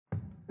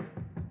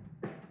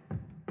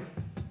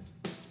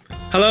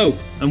Hello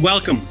and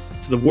welcome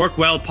to the Work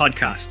Well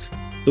podcast.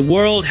 The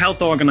World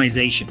Health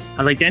Organization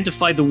has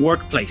identified the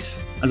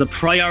workplace as a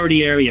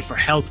priority area for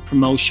health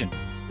promotion.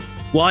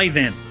 Why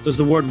then does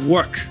the word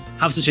work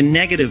have such a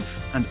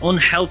negative and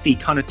unhealthy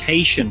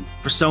connotation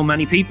for so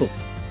many people?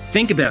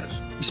 Think about it.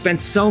 We spend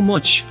so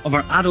much of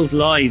our adult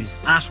lives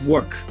at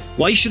work.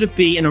 Why should it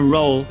be in a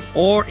role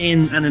or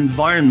in an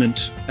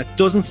environment that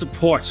doesn't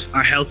support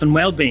our health and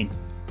well-being?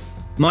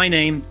 My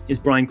name is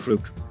Brian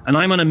Crook, and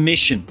I'm on a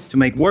mission to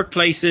make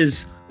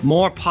workplaces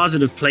more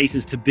positive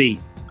places to be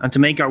and to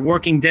make our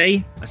working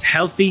day as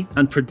healthy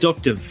and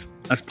productive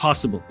as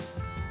possible.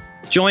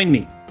 Join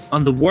me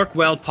on the Work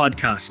Well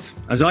podcast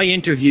as I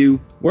interview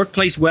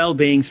workplace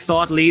well-being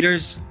thought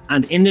leaders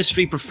and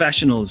industry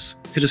professionals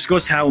to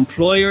discuss how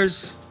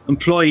employers,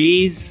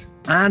 employees,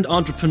 and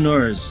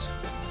entrepreneurs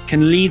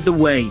can lead the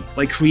way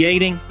by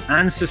creating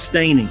and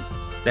sustaining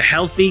the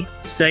healthy,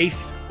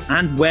 safe,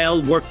 and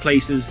well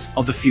workplaces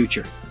of the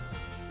future.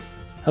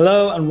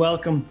 Hello and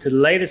welcome to the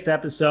latest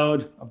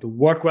episode of the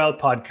Work Well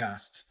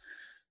podcast.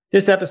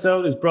 This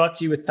episode is brought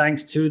to you with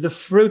thanks to the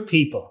Fruit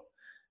People.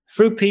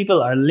 Fruit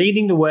People are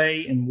leading the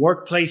way in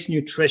workplace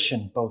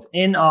nutrition, both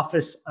in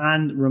office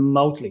and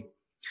remotely.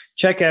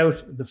 Check out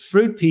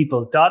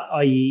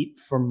thefruitpeople.ie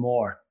for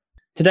more.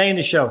 Today in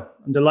the show,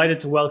 I'm delighted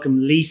to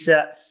welcome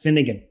Lisa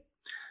Finnegan.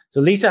 So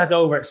Lisa has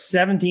over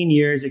 17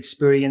 years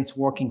experience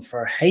working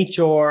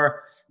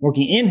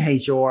in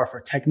HR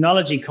for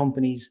technology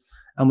companies,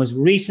 and was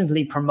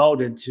recently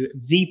promoted to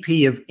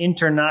VP of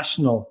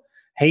International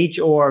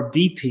HR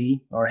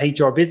BP or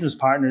HR Business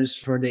Partners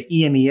for the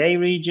EMEA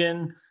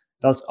region.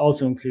 That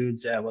also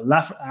includes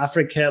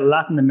Africa,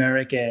 Latin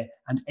America,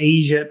 and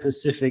Asia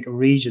Pacific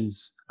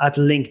regions at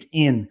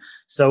LinkedIn.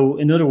 So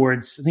in other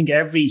words, I think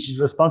she's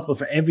responsible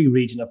for every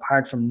region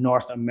apart from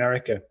North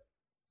America.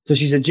 So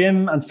she's a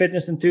gym and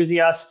fitness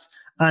enthusiast.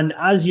 And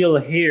as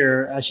you'll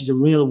hear, she's a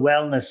real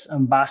wellness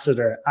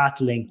ambassador at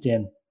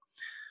LinkedIn.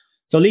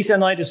 So Lisa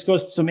and I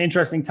discussed some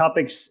interesting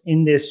topics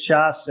in this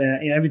chat,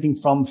 everything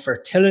from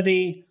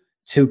fertility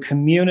to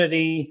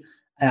community.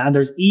 And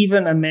there's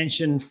even a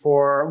mention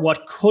for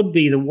what could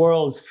be the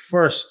world's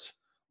first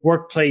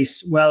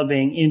workplace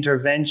wellbeing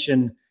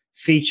intervention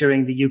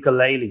featuring the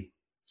ukulele.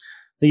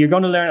 So you're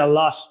going to learn a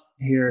lot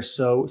here.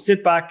 So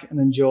sit back and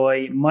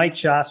enjoy my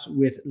chat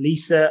with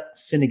Lisa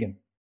Finnegan.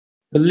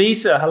 But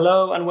Lisa,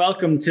 hello and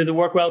welcome to the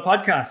Work Well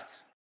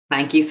podcast.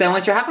 Thank you so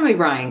much for having me,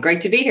 Brian.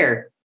 Great to be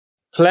here.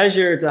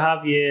 Pleasure to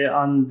have you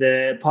on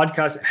the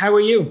podcast. How are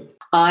you?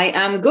 I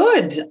am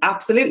good.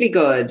 Absolutely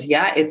good.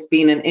 Yeah, it's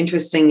been an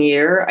interesting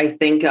year, I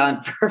think,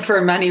 for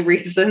many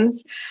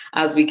reasons,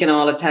 as we can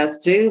all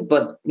attest to.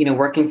 But,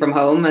 working from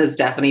home has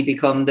definitely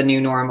become the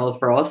new normal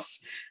for us.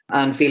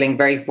 And feeling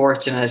very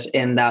fortunate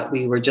in that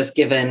we were just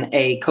given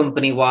a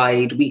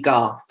company-wide week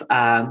off,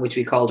 which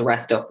we called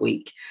Rest Up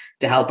Week,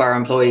 to help our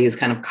employees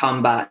kind of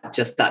combat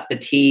just that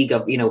fatigue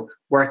of,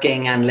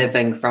 working and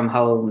living from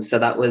home. So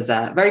that was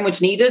very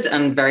much needed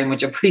and very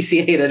much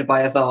appreciated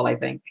by us all, I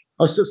think.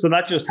 Oh, so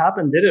that just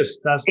happened, did it?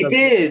 It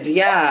did,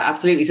 yeah,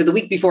 absolutely. So the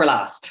week before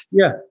last.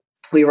 Yeah.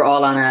 We were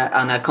all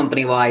on a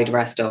company-wide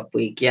Rest Up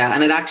Week, yeah.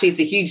 And it's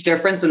a huge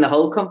difference when the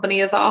whole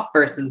company is off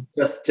versus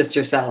just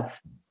yourself.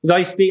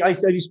 I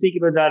said you speak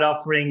about that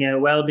offering a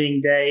well-being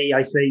day.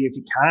 I say if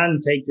you can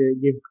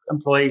give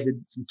employees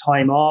some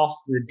time off,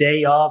 the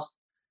day off,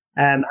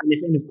 and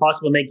if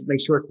possible, make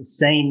sure it's the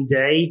same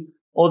day.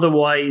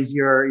 Otherwise,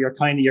 you're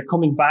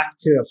coming back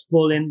to a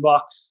full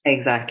inbox.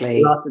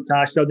 Exactly. Lots of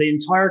tasks. So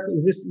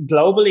is this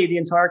globally the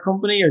entire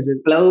company, or is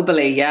it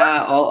globally?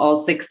 Yeah,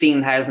 all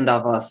 16,000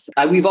 of us.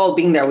 We've all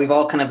been there. We've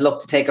all kind of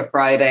looked to take a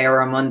Friday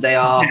or a Monday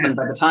off, and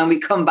by the time we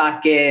come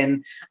back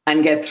in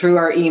and get through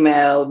our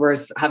email, we're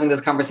having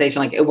this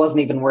conversation like it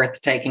wasn't even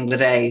worth taking the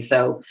day.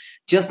 So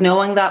just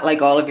knowing that,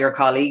 like, all of your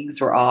colleagues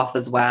were off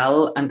as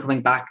well, and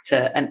coming back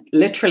to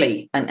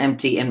literally an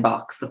empty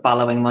inbox the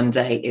following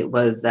Monday, it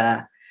was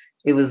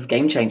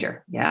game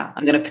changer. Yeah.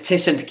 I'm going to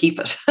petition to keep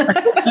it.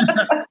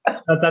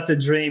 That's a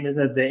dream,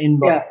 isn't it? The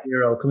inbox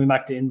zero, coming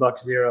back to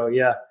inbox zero.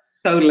 Yeah,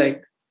 totally.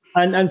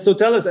 And so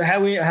tell us,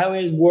 how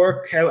is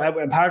work,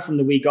 apart from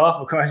the week off,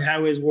 of course,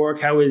 how is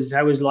work? How is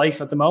life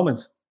at the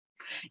moment?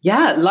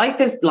 Yeah, life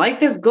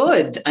is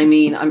good. I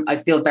mean,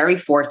 I feel very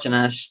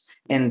fortunate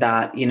in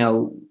that,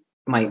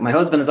 my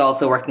husband is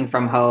also working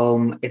from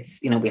home. It's,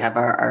 we have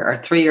our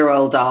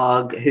 3-year-old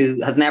dog who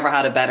has never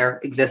had a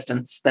better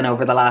existence than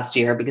over the last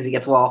year because he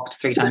gets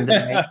walked 3 times a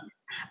day.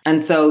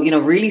 And so,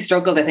 really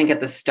struggled, I think,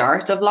 at the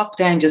start of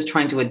lockdown, just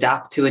trying to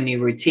adapt to a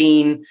new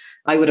routine.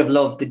 I would have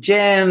loved the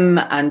gym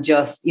and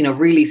just,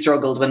 really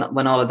struggled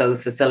when all of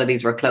those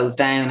facilities were closed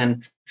down.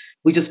 And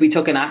we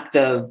took an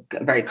active,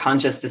 very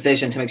conscious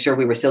decision to make sure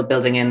we were still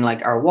building in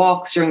like our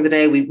walks during the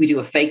day. We do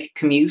a fake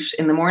commute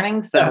in the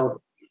morning.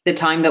 So the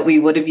time that we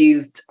would have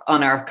used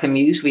on our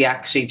commute, we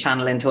actually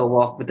channel into a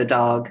walk with the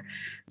dog,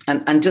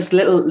 and just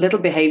little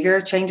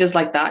behavior changes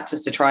like that,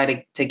 just to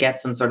try to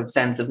get some sort of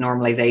sense of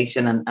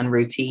normalization and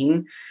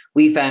routine.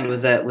 We found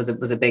was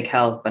a big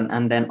help.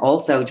 And then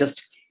also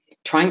just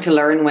trying to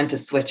learn when to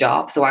switch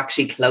off. So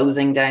actually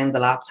closing down the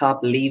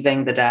laptop,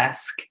 leaving the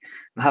desk,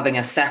 having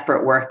a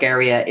separate work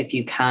area if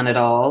you can at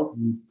all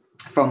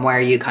from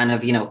where you kind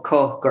of,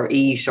 cook or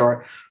eat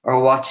or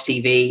watch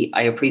TV.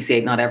 I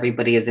appreciate not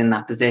everybody is in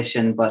that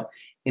position, but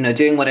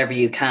doing whatever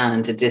you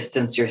can to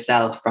distance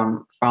yourself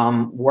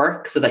from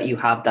work so that you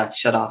have that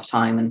shut off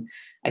time. And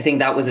I think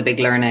that was a big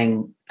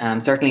learning,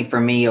 certainly for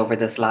me over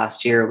this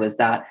last year, was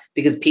that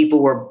because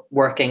people were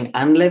working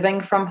and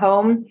living from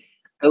home,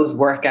 those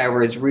work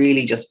hours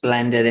really just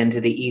blended into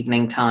the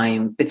evening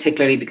time,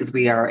 particularly because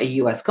we are a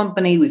US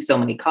company. We have so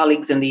many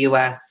colleagues in the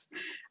US,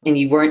 and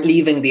you weren't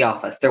leaving the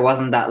office. There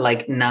wasn't that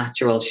like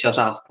natural shut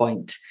off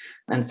point.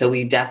 And so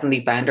we definitely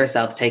found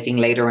ourselves taking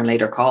later and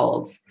later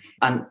calls.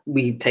 And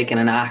we've taken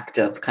an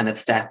active kind of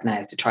step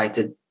now to try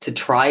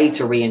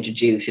to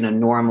reintroduce,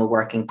 normal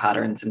working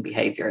patterns and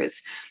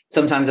behaviors.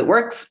 Sometimes it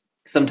works,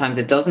 sometimes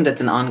it doesn't.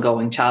 It's an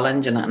ongoing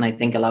challenge. And I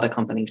think a lot of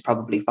companies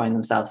probably find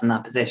themselves in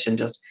that position.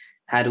 Just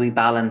how do we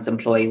balance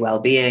employee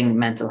well-being,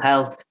 mental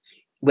health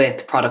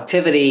with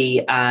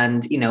productivity?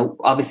 And,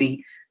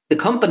 obviously the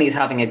company's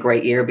having a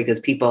great year because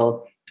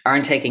people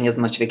aren't taking as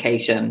much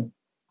vacation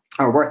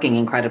or working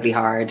incredibly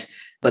hard,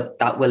 but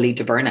that will lead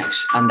to burnout.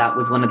 And that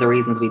was one of the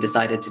reasons we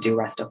decided to do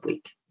Rest Up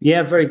Week.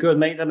 Yeah, very good,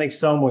 mate. That makes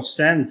so much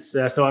sense.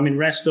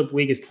 Rest Up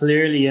Week is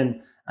clearly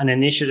an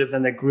initiative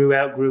and that grew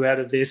out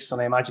of this.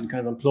 And I imagine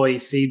kind of employee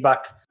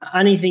feedback.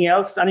 Anything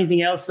else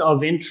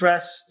of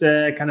interest,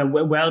 kind of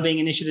well-being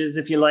initiatives,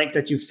 if you like,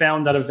 that you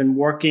found that have been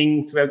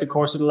working throughout the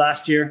course of the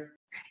last year?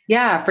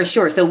 Yeah, for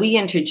sure. So we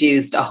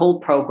introduced a whole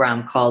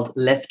program called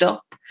Lift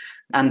Up.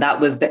 And that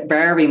was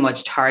very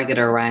much targeted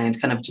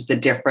around kind of just the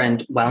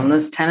different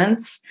wellness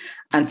tenets.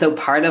 And so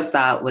part of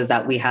that was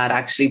that we had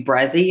actually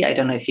Brezzy. I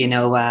don't know if you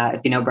know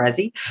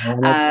Brezzy.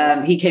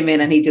 He came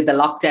in and he did the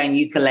lockdown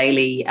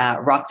ukulele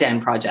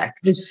rockdown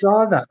project. I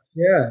saw that.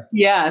 Yeah.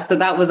 Yeah. So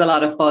that was a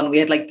lot of fun. We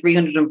had like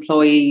 300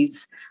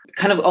 employees,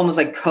 kind of almost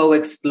like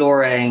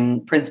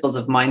co-exploring principles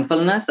of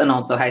mindfulness and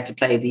also how to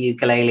play the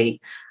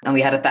ukulele. And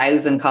we had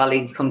 1,000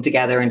 colleagues come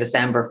together in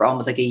December for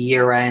almost like a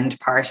year-end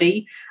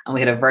party. And we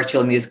had a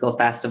virtual musical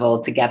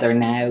festival together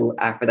now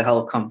for the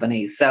whole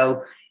company.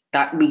 So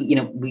that we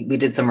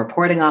did some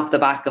reporting off the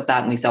back of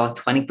that, and we saw a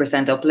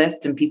 20%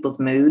 uplift in people's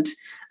mood,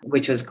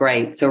 which was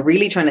great. So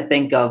really trying to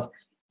think of,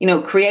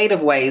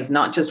 creative ways,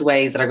 not just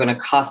ways that are going to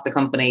cost the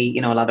company,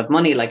 a lot of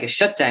money, like a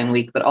shutdown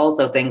week, but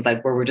also things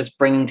like where we're just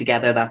bringing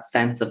together that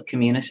sense of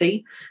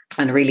community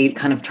and really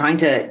kind of trying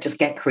to just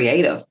get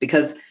creative,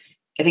 because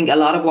I think a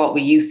lot of what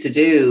we used to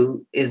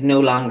do is no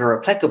longer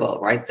applicable,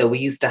 right? So we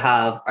used to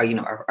have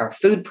our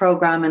food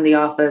program in the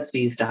office.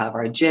 We used to have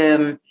our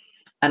gym.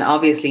 And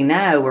obviously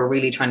now we're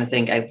really trying to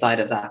think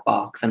outside of that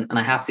box. And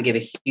I have to give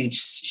a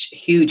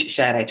huge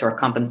shout out to our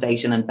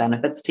compensation and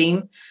benefits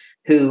team,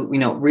 who,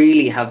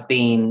 really have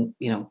been,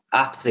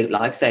 absolute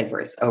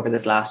lifesavers over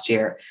this last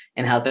year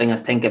in helping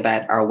us think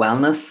about our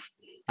wellness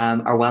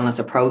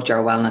approach,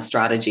 our wellness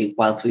strategy,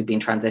 whilst we've been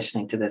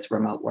transitioning to this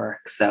remote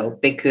work. So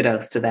big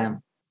kudos to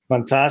them.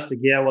 Fantastic.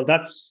 Yeah, well,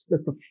 that's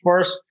the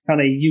first kind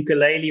of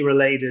ukulele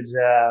related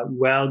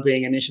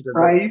well-being initiative,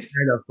 right?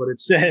 But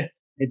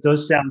it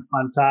does sound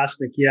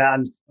fantastic. Yeah.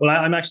 And well,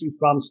 I'm actually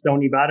from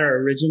Stony Batter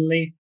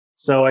originally.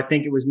 So I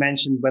think it was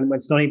mentioned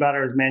when Stony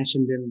Batter is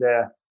mentioned in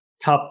the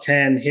top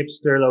 10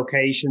 hipster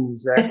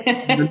locations,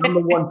 the number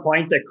one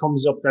point that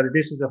comes up that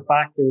this is a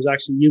fact, there was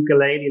actually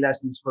ukulele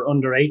lessons for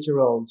under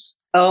 8-year-olds.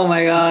 Oh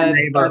my God,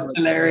 that's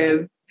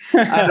hilarious.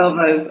 I love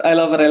it.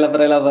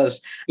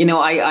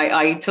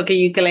 I took a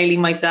ukulele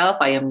myself.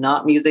 I am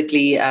not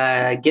musically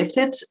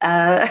gifted,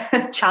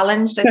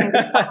 challenged, I think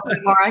is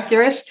probably more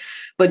accurate.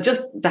 But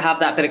just to have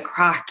that bit of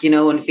crack,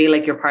 and feel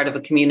like you're part of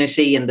a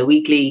community and the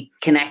weekly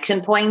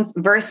connection points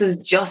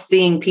versus just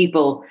seeing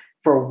people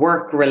for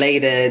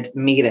work-related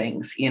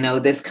meetings.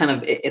 This kind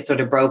of, it sort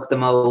of broke the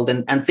mold,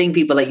 and seeing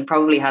people that you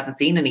probably hadn't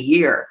seen in a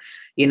year,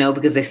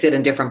 because they sit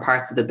in different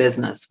parts of the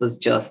business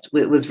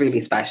it was really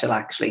special,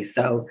 actually.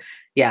 So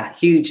yeah,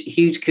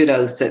 huge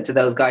kudos to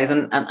those guys.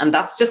 And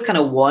that's just kind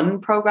of one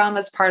program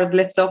as part of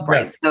Lift Up,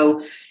 right? Yeah.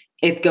 So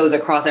it goes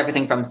across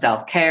everything from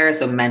self-care,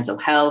 so mental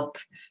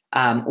health,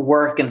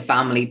 work and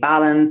family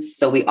balance.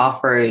 So we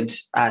offered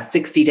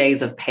 60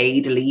 days of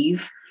paid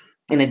leave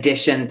in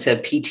addition to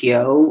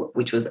PTO,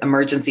 which was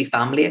emergency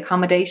family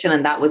accommodation.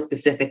 And that was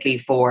specifically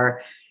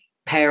for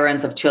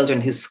parents of children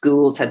whose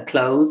schools had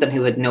closed and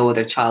who had no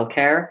other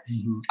childcare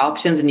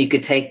options. And you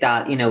could take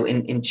that,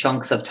 in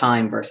chunks of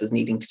time versus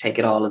needing to take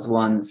it all as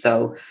one.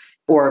 So,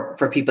 or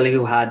for people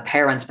who had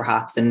parents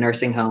perhaps in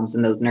nursing homes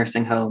and those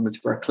nursing homes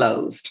were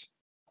closed.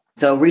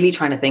 So really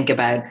trying to think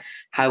about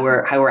how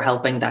we're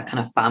helping that kind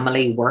of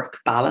family work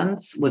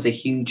balance was a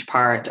huge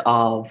part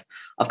of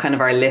kind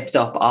of our Lift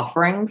Up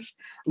offerings.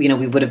 We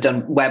would have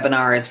done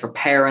webinars for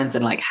parents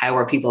and like, how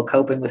are people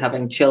coping with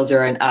having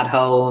children at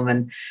home?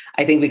 And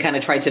I think we kind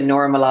of tried to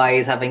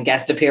normalize having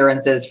guest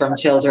appearances from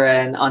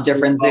children on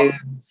different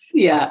Zooms.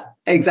 Yeah.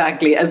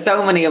 Exactly. As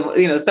so many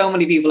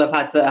people have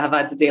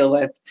had to deal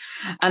with.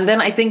 And then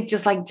I think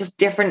just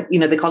different,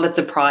 they call it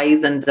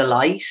surprise and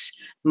delight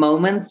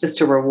moments just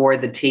to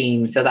reward the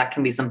team. So that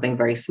can be something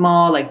very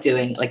small, like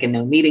doing like a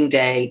no meeting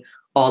day,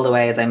 all the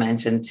way, as I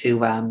mentioned, to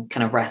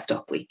kind of rest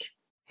up week.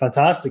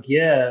 Fantastic.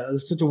 Yeah.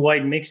 There's such a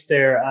wide mix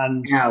there.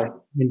 And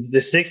the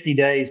 60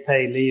 days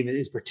paid leave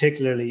is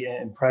particularly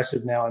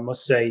impressive now, I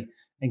must say.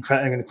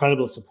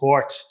 Incredible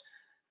support.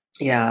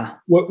 Yeah.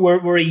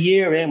 We're a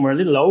year in, we're a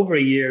little over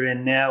a year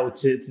in now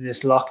to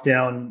this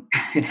lockdown.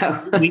 I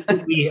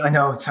know. I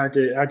know it's hard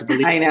to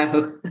believe. I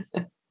know.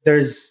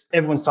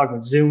 Everyone's talking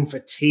about Zoom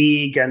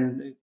fatigue,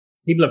 and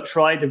people have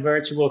tried the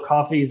virtual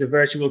coffees, the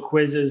virtual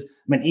quizzes.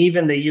 I mean,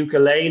 even the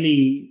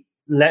ukulele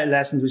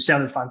lessons, which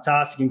sounded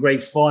fantastic and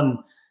great fun.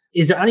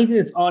 Is there anything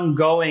that's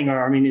ongoing,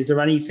 or, I mean, is there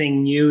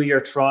anything new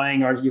you're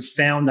trying, or you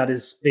found that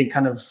has been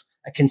kind of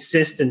a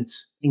consistent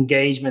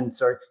engagement?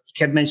 Or you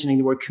kept mentioning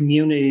the word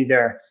community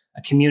there,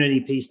 a community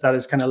piece that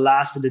has kind of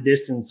lasted a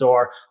distance,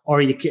 or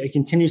are you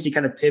continuously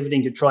kind of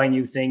pivoting to try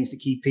new things to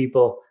keep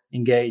people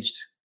engaged?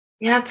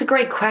 Yeah, it's a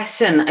great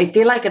question. I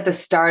feel like at the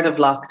start of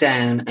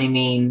lockdown, I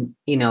mean,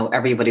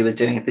 everybody was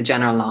doing it, the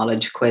general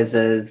knowledge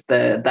quizzes,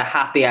 the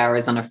happy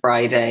hours on a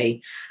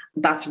Friday.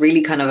 That's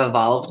really kind of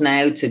evolved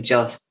now to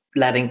just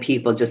letting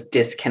people just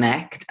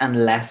disconnect,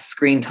 and less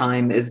screen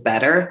time is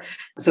better.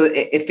 So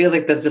it feels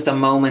like there's just a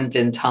moment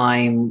in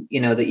time,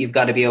 that you've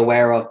got to be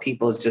aware of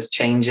people's just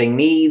changing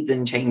needs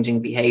and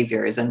changing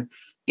behaviors. And,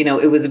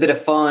 it was a bit of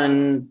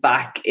fun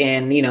back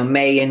in,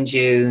 May and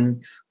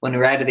June, when we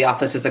were out of the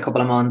office just a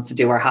couple of months, to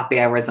do our happy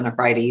hours on a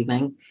Friday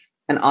evening.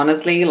 And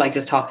honestly, like,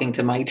 just talking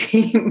to my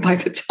team, by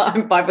the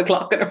time 5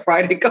 o'clock on a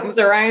Friday comes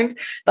around,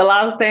 the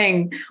last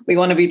thing we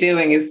want to be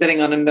doing is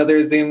sitting on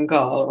another Zoom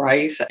call,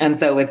 right? And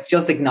so it's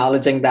just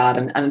acknowledging that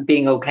and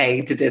being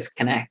okay to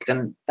disconnect.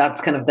 And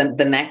that's kind of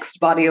the next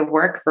body of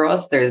work for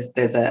us. There's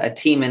a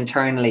team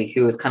internally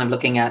who is kind of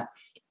looking at,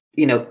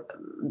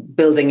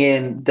 building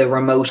in the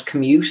remote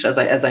commute, as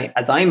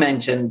I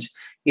mentioned.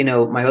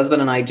 My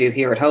husband and I do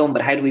here at home,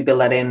 but how do we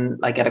build that in,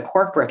 like, at a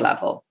corporate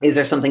level? Is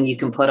there something you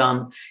can put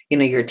on,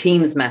 your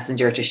Teams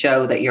messenger to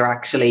show that you're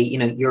actually,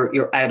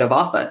 you're out of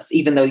office,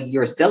 even though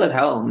you're still at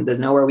home? There's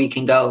nowhere we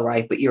can go,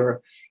 right? But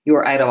you're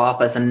out of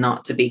office and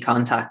not to be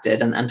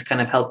contacted, and to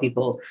kind of help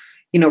people,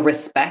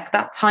 respect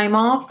that time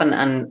off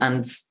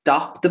and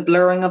stop the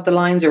blurring of the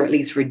lines, or at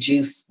least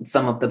reduce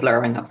some of the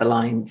blurring of the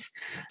lines.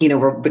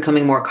 We're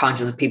becoming more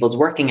conscious of people's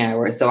working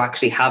hours. So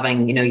actually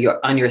having,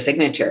 on your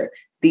signature,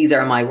 these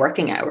are my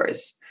working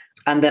hours.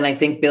 And then I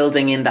think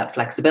building in that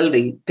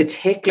flexibility,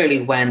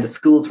 particularly when the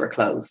schools were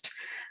closed,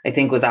 I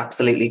think was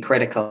absolutely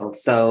critical.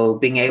 So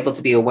being able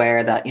to be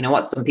aware that,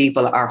 some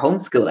people are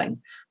homeschooling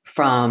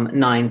from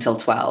 9 till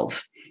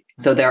 12.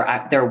 So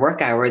their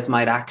work hours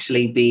might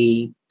actually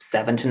be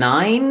 7 to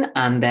 9,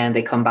 and then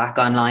they come back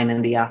online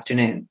in the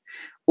afternoon,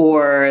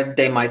 or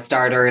they might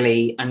start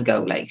early and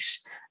go late.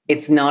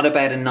 It's not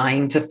about a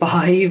 9 to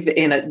 5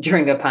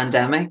 during a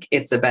pandemic.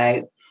 It's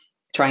about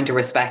trying to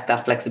respect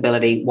that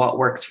flexibility, what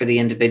works for the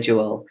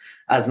individual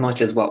as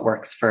much as what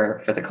works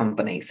for the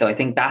company. So I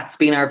think that's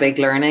been our big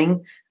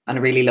learning,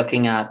 and really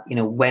looking at,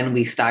 when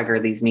we stagger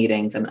these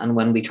meetings and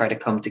when we try to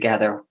come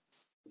together,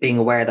 being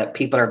aware that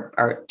people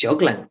are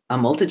juggling a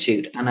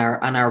multitude and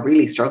are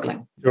really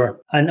struggling. Sure.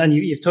 And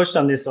you've touched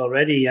on this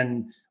already,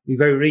 and we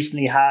very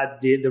recently had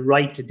the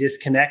right to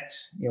disconnect,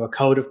 a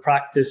code of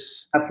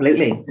practice.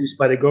 Absolutely. Used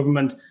by the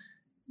government.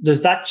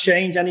 Does that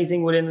change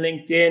anything within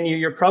LinkedIn?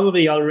 You're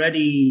probably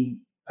already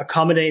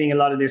accommodating a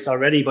lot of this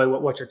already by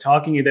what you're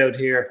talking about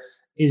here.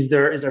 Is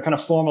there kind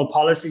of formal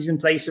policies in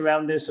place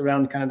around this,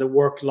 around kind of the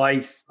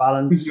work-life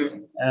balance?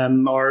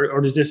 Mm-hmm.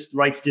 Or does this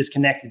right to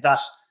disconnect, is that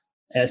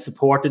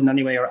supported in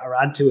any way or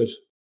add to it?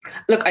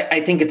 Look,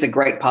 I think it's a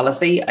great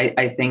policy.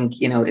 I think,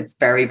 it's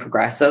very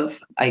progressive.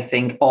 I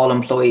think all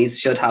employees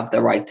should have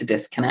the right to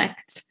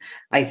disconnect.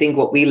 I think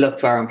what we look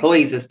to our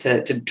employees is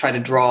to try to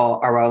draw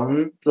our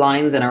own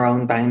lines and our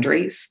own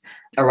boundaries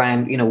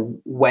around,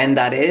 when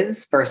that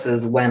is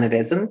versus when it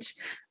isn't.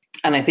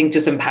 And I think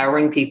just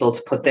empowering people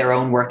to put their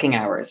own working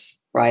hours,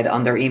 right,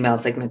 on their email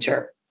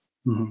signature.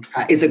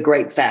 Mm-hmm. Is a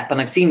great step.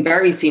 And I've seen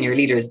very senior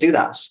leaders do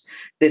that.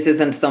 This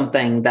isn't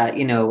something that,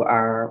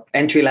 our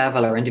entry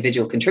level or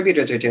individual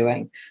contributors are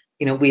doing.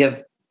 We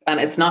have,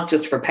 and it's not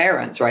just for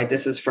parents, right?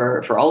 This is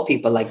for all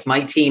people. Like,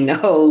 my team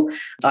know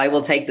I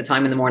will take the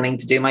time in the morning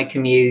to do my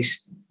commute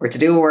or to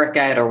do a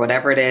workout or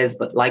whatever it is.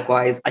 But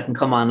likewise, I can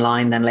come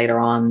online then later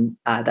on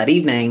that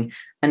evening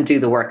and do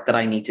the work that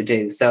I need to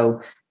do.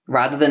 So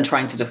rather than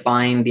trying to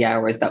define the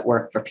hours that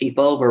work for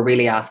people, we're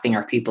really asking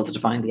our people to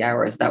define the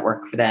hours that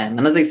work for them.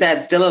 And as I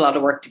said, still a lot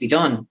of work to be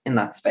done in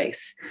that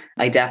space.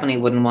 I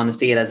definitely wouldn't want to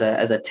see it as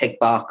a tick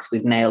box.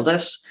 We've nailed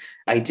it.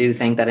 I do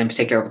think that in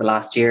particular over the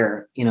last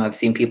year, I've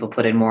seen people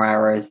put in more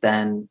hours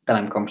than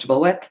I'm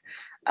comfortable with.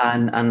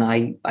 And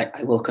I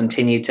will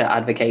continue to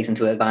advocate and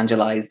to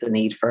evangelize the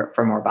need for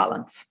more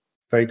balance.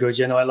 Very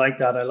good. I like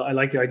that. I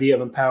like the idea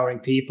of empowering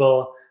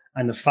people,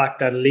 and the fact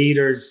that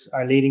leaders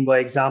are leading by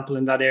example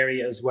in that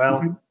area as well.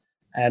 Mm-hmm.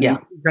 Yeah.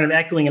 Kind of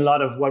echoing a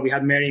lot of what we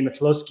had Mary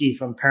McCluskey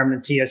from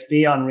Permanent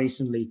TSB on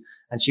recently.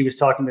 And she was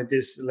talking about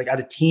this like at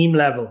a team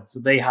level. So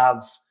they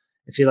have,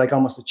 I feel like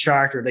almost a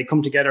charter. They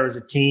come together as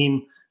a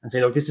team and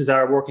say, look, this is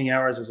our working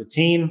hours as a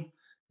team.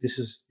 This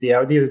is these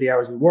are the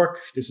hours we work.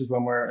 This is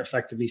when we're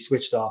effectively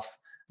switched off.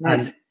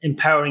 Nice. And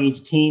empowering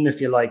each team, if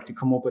you like, to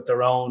come up with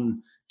their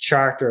own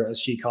charter, as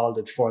she called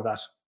it, for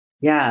that.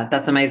 Yeah,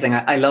 that's amazing.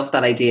 I love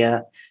that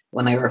idea.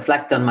 When I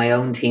reflect on my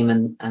own team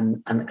and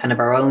kind of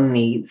our own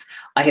needs,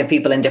 I have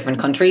people in different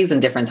countries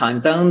and different time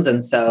zones.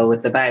 And so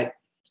it's about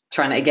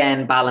trying to,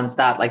 again, balance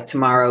that. Like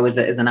tomorrow is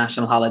a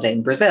national holiday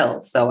in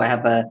Brazil. So I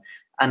have an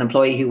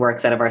employee who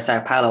works out of our Sao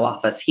Paulo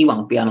office. He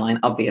won't be online,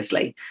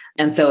 obviously.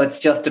 And so it's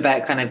just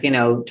about kind of,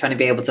 trying to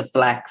be able to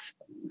flex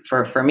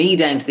for me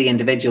down to the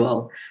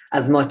individual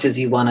as much as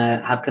you want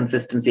to have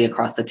consistency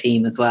across the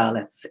team as well.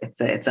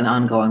 It's an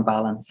ongoing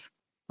balance.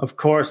 Of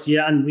course,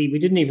 yeah, and we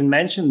didn't even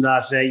mention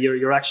that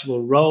your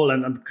actual role.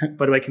 And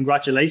by the way,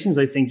 congratulations!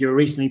 I think you were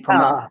recently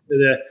promoted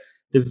to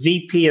the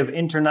VP of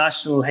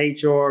International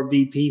HR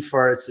BP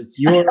for it's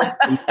Europe,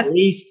 Middle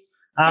East,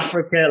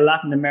 Africa,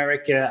 Latin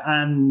America,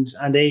 and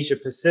Asia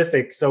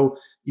Pacific. So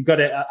you've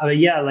got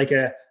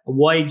a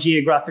wide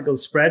geographical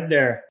spread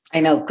there. I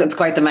know, it's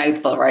quite the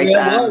mouthful, right?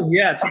 Yeah, it was,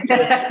 yeah.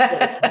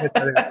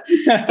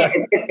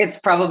 It's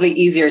probably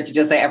easier to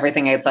just say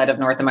everything outside of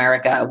North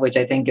America, which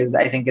I think is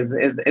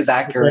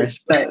accurate.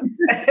 So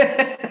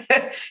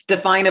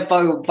define it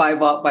by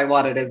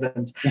what it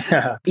isn't.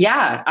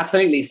 Yeah,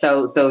 absolutely.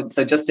 So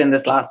just in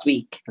this last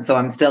week, so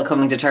I'm still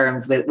coming to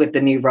terms with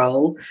the new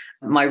role.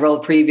 My role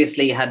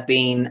previously had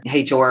been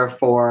HR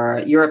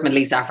for Europe, Middle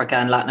East, Africa,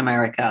 and Latin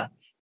America.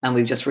 And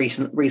we've just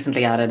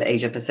recently added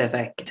Asia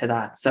Pacific to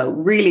that. So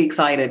really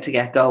excited to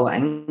get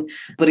going.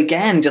 But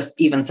again, just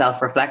even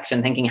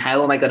self-reflection, thinking,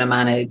 how am I going to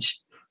manage,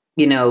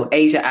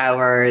 Asia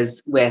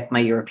hours with my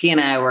European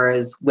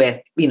hours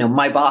with,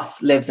 my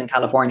boss lives in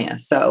California.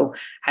 So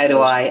how do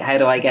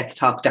I get to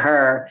talk to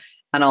her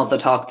and also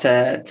talk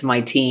to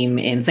my team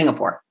in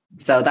Singapore?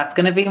 So that's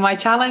going to be my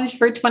challenge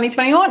for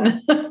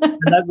 2021.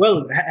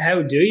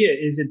 How do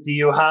you?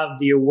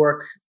 Do you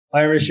work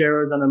Irish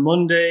hours on a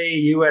Monday,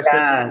 US?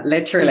 Yeah,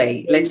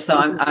 literally. So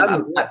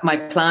my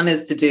plan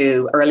is to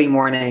do early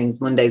mornings,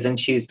 Mondays and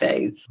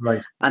Tuesdays.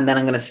 Right. And then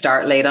I'm going to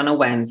start late on a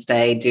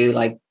Wednesday,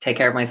 take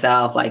care of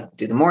myself,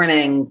 do the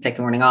morning, take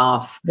the morning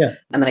off. Yeah.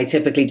 And then I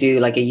typically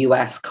do a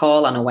US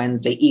call on a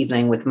Wednesday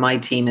evening with my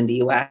team in the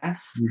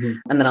US. Mm-hmm.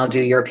 And then I'll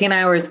do European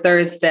hours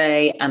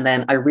Thursday. And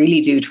then I really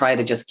do try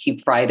to just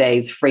keep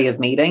Fridays free of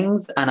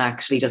meetings and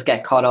actually just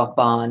get caught up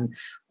on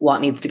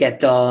what needs to get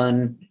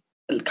done,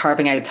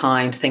 carving out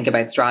time to think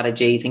about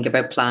strategy, think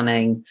about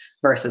planning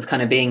versus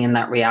kind of being in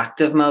that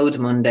reactive mode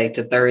Monday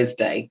to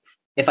Thursday.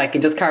 If I can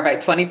just carve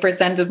out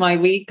 20% of my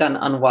week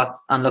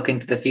on looking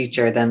to the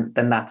future, then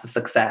that's a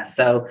success.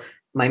 So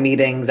my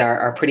meetings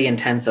are pretty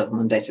intensive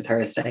Monday to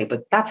Thursday,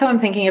 but that's how I'm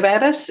thinking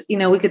about it.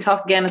 We could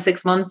talk again in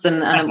 6 months and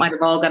it might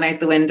have all gone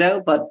out the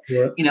window, but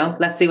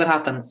let's see what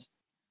happens.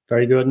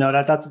 Very good. No,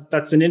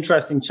 that's an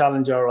interesting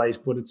challenge, all right.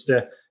 But it's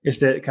the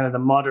kind of the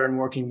modern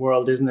working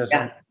world, isn't it?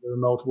 Yeah. The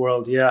remote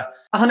world, yeah.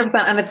 100%.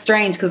 And it's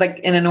strange because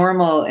in a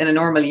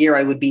normal year,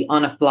 I would be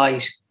on a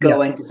flight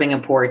going to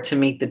Singapore to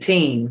meet the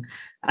team,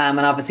 and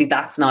obviously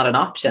that's not an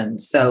option.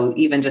 So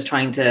even just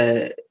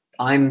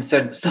I'm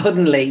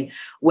suddenly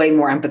way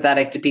more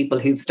empathetic to people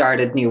who've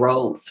started new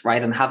roles,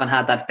 right, and haven't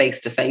had that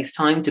face-to-face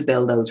time to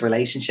build those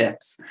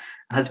relationships.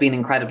 Has been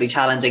incredibly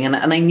challenging. And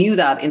I knew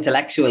that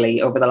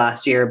intellectually over the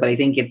last year, but I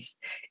think it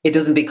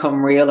doesn't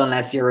become real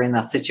unless you're in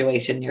that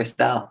situation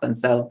yourself. And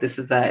so this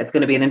is it's going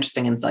to be an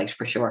interesting insight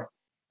for sure.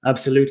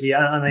 Absolutely.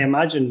 And I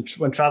imagine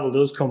when travel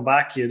does come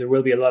back, there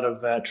will be a lot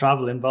of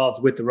travel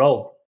involved with the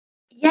role.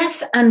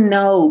 Yes and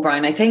no,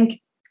 Brian. I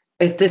think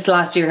if this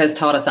last year has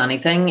taught us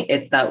anything,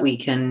 it's that we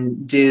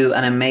can do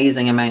an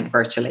amazing amount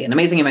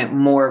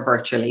more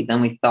virtually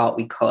than we thought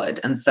we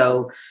could. And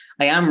so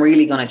I am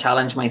really going to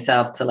challenge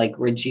myself to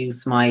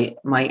reduce my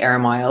air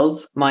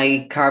miles.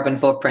 My carbon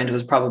footprint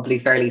was probably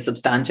fairly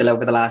substantial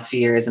over the last few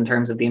years in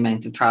terms of the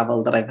amount of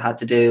travel that I've had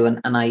to do.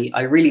 And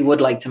I really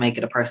would like to make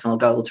it a personal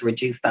goal to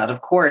reduce that.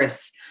 Of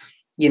course,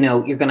 you're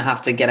going to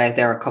have to get out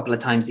there a couple of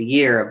times a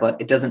year,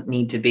 but it doesn't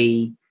need to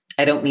be,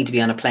 I don't need to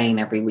be on a plane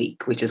every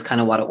week, which is kind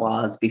of what it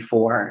was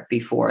before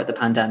the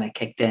pandemic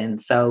kicked in.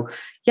 So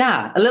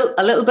yeah, a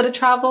little bit of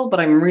travel, but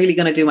I'm really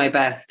going to do my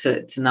best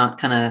to not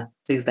kind of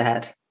lose the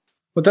head.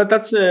 But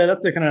that's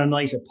a kind of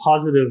nice, a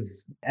positive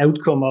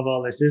outcome of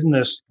all this, isn't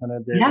it? Kind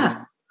of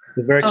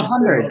the virtual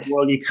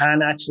world, you can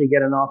actually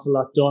get an awful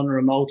lot done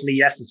remotely.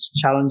 Yes, it's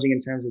challenging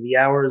in terms of the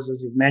hours,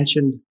 as you've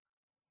mentioned,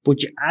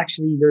 but you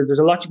actually there's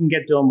a lot you can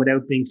get done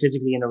without being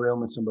physically in a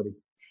room with somebody.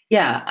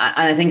 Yeah,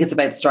 and I think it's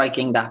about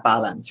striking that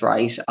balance,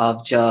 right?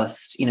 Of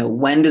just,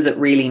 when does it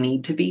really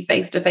need to be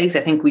face to face?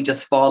 I think we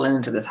just fall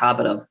into this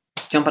habit of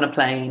jump on a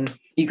plane,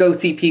 you go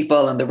see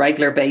people on the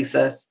regular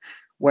basis,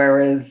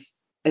 whereas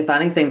if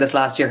anything, this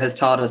last year has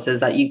taught us is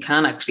that you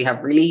can actually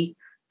have really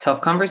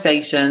tough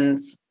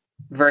conversations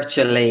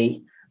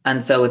virtually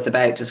And so it's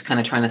about just kind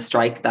of trying to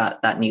strike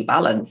that new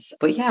balance.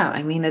 But yeah,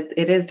 I mean,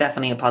 it is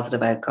definitely a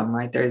positive outcome,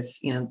 right? There's,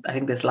 I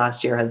think this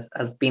last year has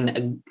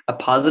been a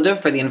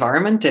positive for the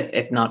environment,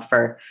 if not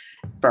for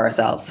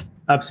ourselves.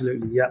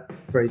 Absolutely. Yeah,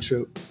 very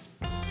true.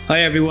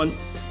 Hi, everyone.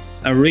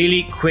 A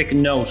really quick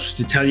note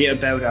to tell you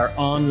about our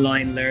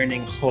online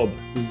learning hub,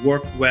 the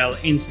Work Well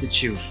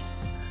Institute.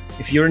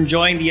 If you're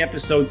enjoying the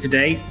episode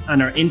today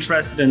and are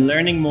interested in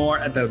learning more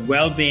about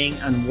well-being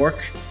and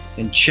work,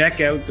 then check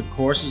out the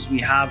courses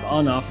we have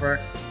on offer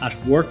at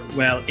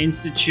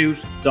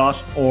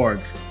workwellinstitute.org.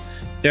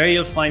 There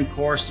you'll find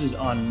courses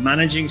on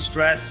managing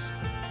stress,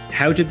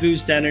 how to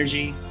boost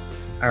energy,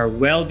 our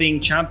well-being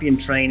champion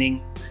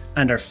training,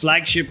 and our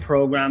flagship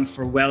program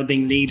for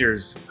well-being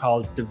leaders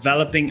called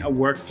Developing a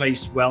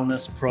Workplace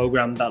Wellness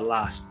Program That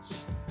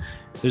Lasts.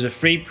 There's a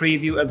free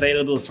preview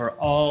available for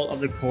all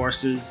of the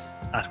courses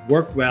at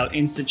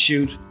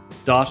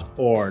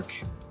workwellinstitute.org.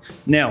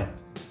 Now,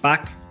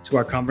 back to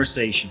our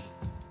conversation.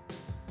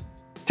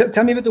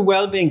 Tell me about the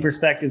well-being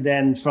perspective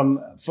then, from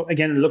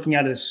again, looking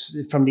at it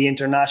from the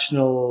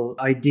international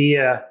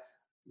idea.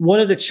 One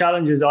of the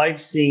challenges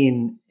I've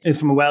seen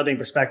from a well-being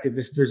perspective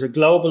is there's a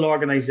global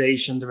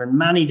organization. They're in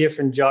many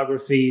different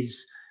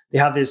geographies. They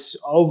have this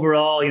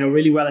overall,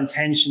 really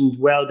well-intentioned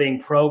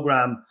well-being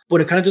program, but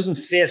it kind of doesn't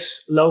fit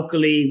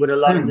locally with a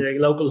lot of the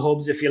local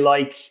hubs, if you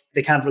like.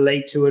 They can't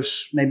relate to it.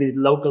 Maybe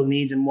the local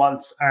needs and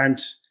wants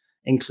aren't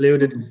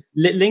included.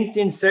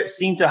 LinkedIn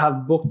seem to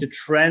have booked a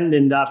trend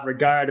in that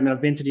regard. I mean,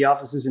 I've been to the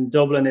offices in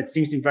Dublin. It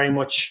seems to be very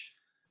much,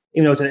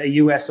 it's a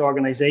US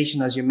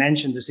organization, as you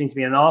mentioned. There seems to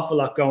be an awful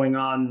lot going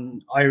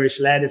on,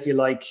 Irish-led, if you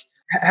like.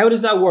 How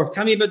does that work?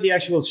 Tell me about the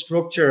actual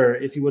structure,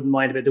 if you wouldn't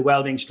mind, about the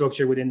wellbeing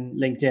structure within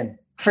LinkedIn.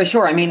 For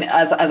sure. I mean,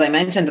 as I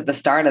mentioned at the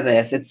start of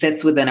this, it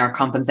sits within our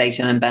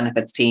compensation and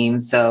benefits team.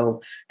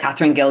 So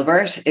Catherine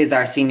Gilbert is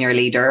our senior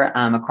leader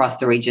across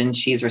the region.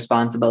 She's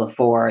responsible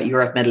for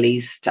Europe, Middle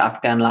East,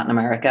 Africa, and Latin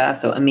America.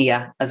 So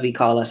EMEA, as we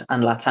call it,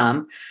 and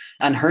LATAM.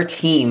 And her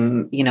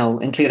team,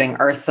 including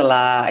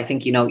Ursula, I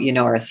think you know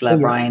Ursula,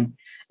 Brian.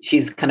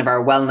 She's kind of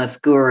our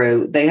wellness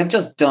guru. They have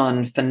just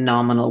done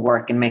phenomenal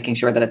work in making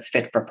sure that it's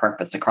fit for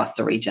purpose across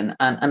the region.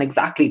 And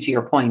exactly to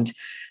your point,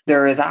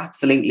 there is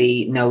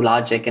absolutely no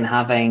logic in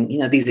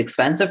having, these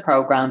expensive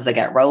programs that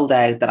get rolled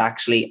out that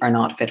actually are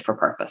not fit for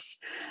purpose.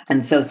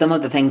 And so some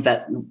of the things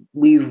that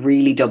we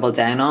really double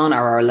down on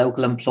are our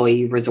local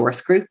employee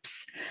resource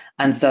groups.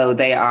 And so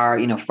they are,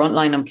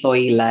 frontline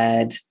employee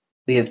led.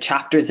 We have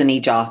chapters in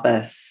each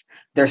office.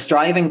 They're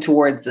striving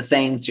towards the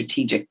same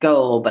strategic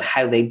goal, but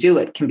how they do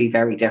it can be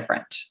very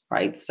different,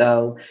 right?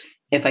 So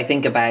if I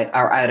think about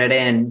our Out It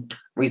In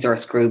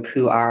resource group,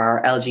 who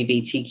are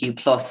LGBTQ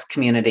plus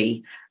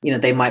community,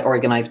 they might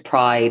organize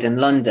Pride in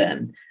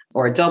London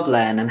or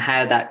Dublin, and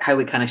how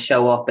we kind of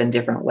show up in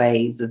different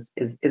ways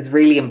is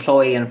really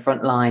employee and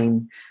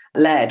frontline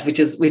led, which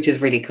is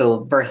really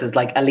cool, versus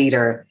like a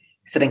leader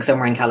sitting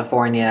somewhere in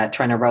California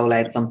trying to roll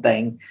out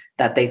something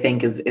that they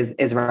think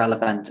is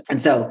relevant.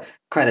 And so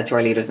credit to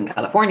our leaders in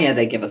California,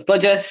 they give us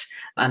budget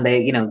and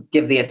they,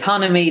 give the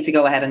autonomy to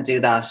go ahead and do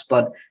that.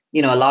 But,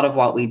 a lot of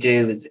what we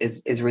do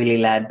is really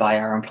led by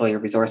our employer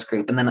resource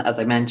group. And then, as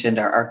I mentioned,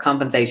 our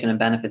compensation and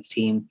benefits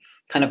team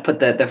kind of put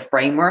the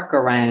framework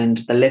around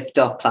the Lift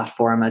Up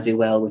platform, as you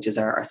will, which is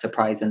our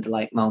surprise and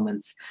delight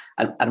moments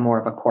at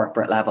more of a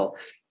corporate level.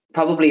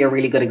 Probably a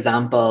really good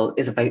example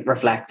is if I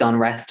reflect on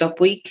Rest Up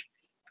Week.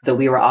 So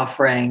we were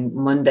offering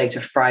Monday to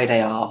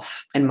Friday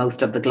off in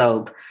most of the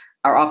globe.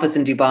 Our office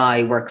in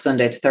Dubai works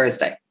Sunday to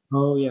Thursday.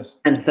 Oh, yes.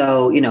 And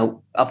so,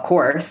 of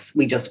course,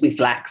 we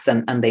flex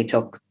and they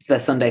took the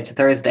Sunday to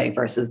Thursday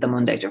versus the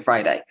Monday to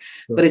Friday.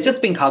 Sure. But it's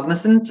just being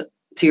cognizant,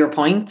 to your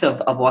point,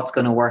 of what's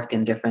going to work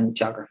in different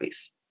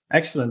geographies.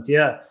 Excellent.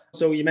 Yeah.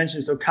 So you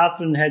mentioned,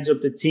 Catherine heads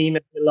up the team,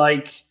 if you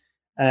like.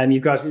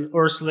 You've got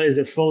Ursula, is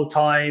it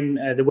full-time?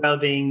 The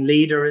wellbeing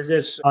leader, is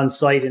it, on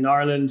site in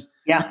Ireland?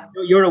 Yeah.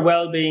 You're a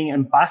wellbeing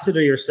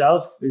ambassador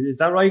yourself. Is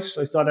that right?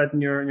 I saw that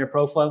in your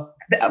profile.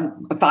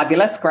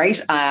 Fabulous.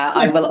 Great.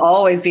 I will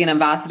always be an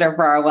ambassador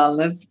for our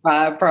wellness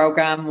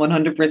program,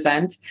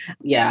 100%.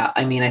 Yeah.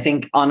 I mean, I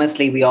think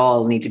honestly, we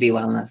all need to be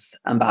wellness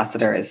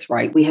ambassadors,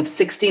 right? We have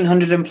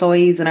 1,600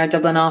 employees in our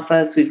Dublin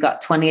office. We've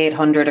got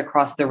 2,800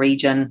 across the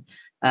region.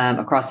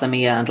 Across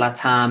EMEA and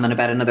LATAM, and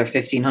about another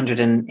 1,500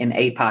 in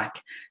APAC.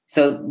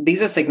 So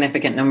these are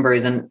significant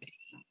numbers, and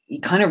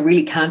you kind of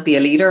really can't be a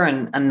leader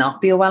and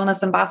not be a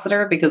wellness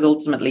ambassador, because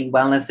ultimately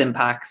wellness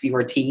impacts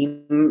your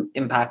team,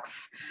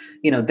 impacts,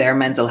 their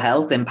mental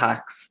health,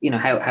 impacts,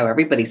 how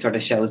everybody sort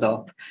of shows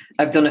up.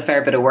 I've done a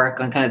fair bit of work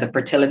on kind of the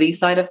fertility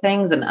side of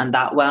things and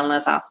that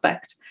wellness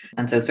aspect.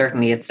 And so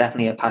certainly it's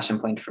definitely a passion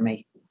point for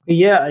me.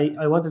 Yeah,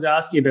 I wanted to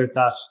ask you about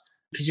that.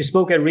 Because you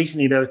spoke out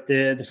recently about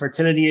the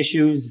fertility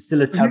issues. It's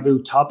still a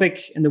taboo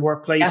topic in the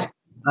workplace. Yeah.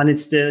 And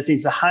it's the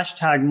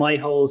hashtag My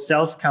Whole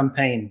Self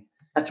campaign.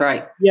 That's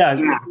right. Yeah.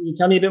 Can you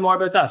tell me a bit more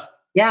about that?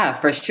 Yeah,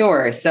 for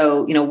sure.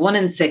 So, 1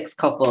 in 6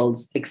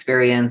 couples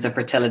experience a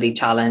fertility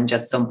challenge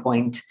at some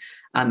point.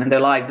 in their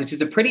lives, which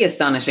is a pretty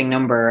astonishing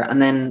number.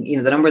 And then,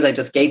 the numbers I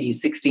just gave you,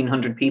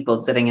 1,600 people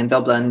sitting in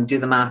Dublin, do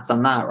the maths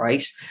on that,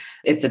 right?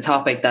 It's a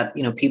topic that,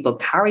 people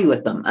carry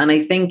with them. And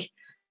I think,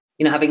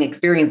 having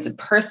experienced it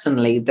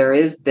personally, there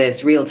is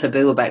this real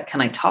taboo about,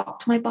 can I talk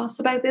to my boss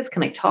about this?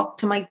 Can I talk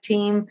to my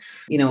team?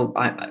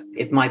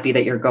 It might be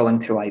that you're going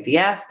through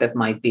IVF. It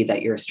might be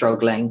that you're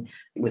struggling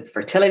with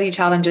fertility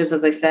challenges,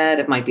 as I said.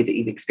 It might be that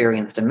you've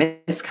experienced a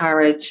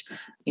miscarriage.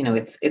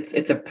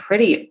 It's a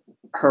pretty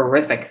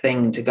horrific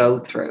thing to go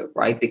through,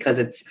 right? Because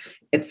it's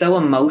so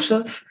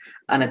emotive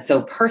and it's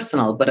so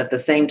personal, but at the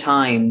same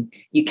time,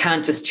 you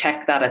can't just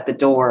check that at the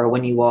door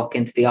when you walk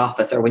into the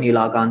office or when you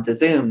log on to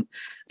Zoom.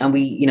 And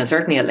we,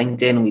 certainly at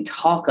LinkedIn, we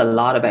talk a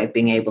lot about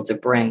being able to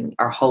bring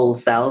our whole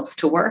selves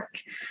to work.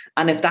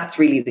 And if that's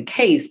really the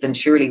case, then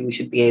surely we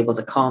should be able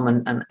to come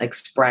and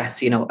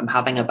express, I'm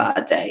having a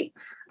bad day.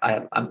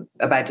 I'm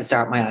about to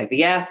start my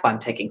IVF. I'm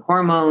taking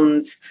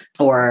hormones,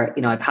 or,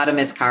 I've had a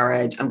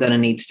miscarriage. I'm going to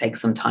need to take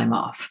some time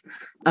off,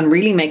 and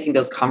really making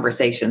those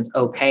conversations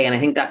okay. And I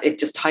think that it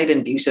just tied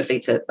in beautifully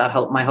to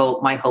that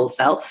my whole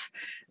self,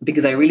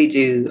 because I really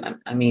do.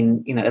 I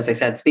mean, as I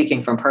said,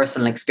 speaking from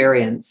personal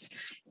experience,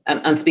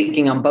 and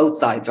speaking on both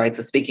sides, right?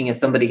 So speaking as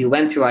somebody who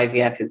went through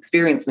IVF, who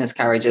experienced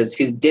miscarriages,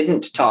 who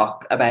didn't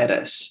talk about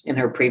it in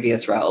her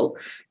previous role,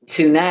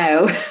 to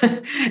now,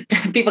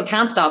 people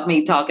can't stop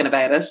me talking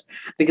about it,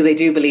 because I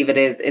do believe it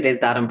is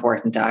that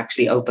important to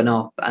actually open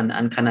up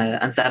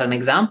and set an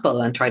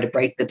example and try to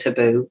break the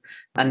taboo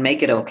and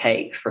make it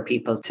okay for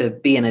people to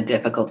be in a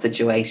difficult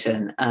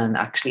situation and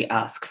actually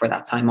ask for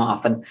that time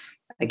off. And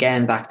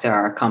again, back to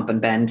our Comp and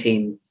Ben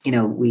team,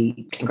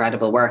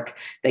 incredible work.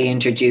 They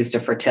introduced a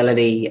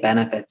fertility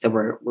benefit. So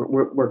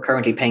we're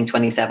currently paying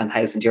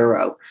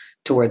 €27,000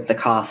 towards the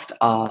cost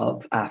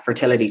of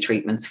fertility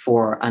treatments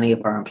for any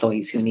of our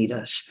employees who need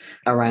it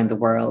around the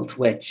world,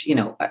 which,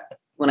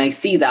 when I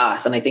see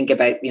that and I think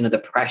about, the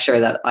pressure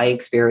that I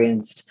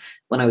experienced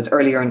when I was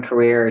earlier in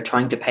career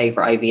trying to pay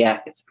for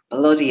IVF, it's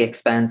bloody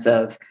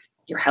expensive.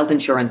 Your health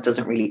insurance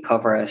doesn't really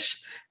cover it.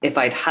 If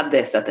I'd had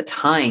this at the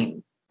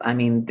time, I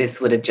mean,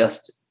 this would have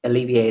just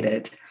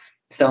alleviated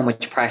so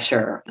much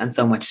pressure and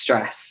so much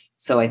stress.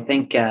 So I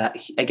think,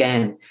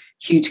 again,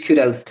 huge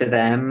kudos to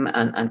them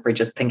and for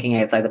just thinking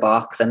outside the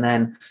box. And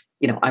then,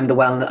 I'm the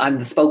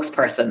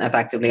spokesperson,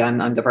 effectively.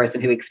 I'm the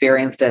person who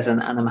experienced it,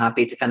 and I'm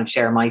happy to kind of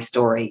share my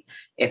story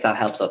if that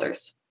helps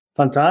others.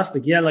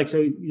 Fantastic. Yeah.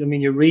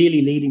 You're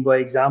really leading by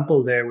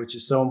example there, which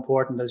is so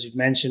important, as you've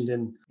mentioned,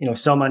 in,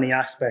 so many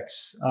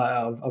aspects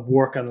of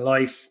work and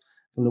life,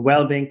 from the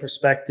well-being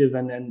perspective,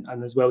 and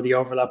as well the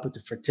overlap with the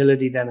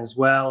fertility then as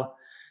well.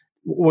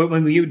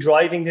 When were you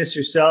driving this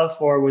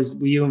yourself, or were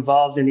you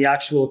involved in the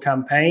actual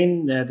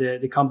campaign,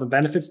 the comp and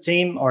benefits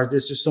team, or is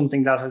this just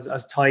something that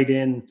has tied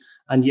in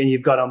and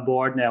you've got on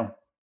board now?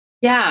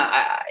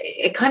 Yeah,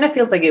 it kind of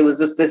feels like it was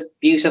just this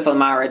beautiful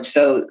marriage.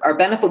 So our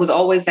benefit was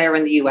always there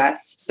in the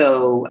US.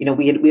 So,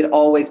 we had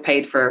always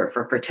paid for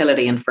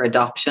fertility and for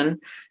adoption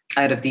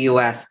out of the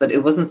US, but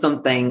it wasn't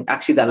something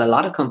actually that a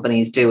lot of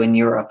companies do in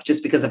Europe,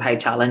 just because of how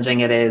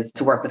challenging it is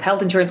to work with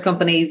health insurance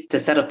companies to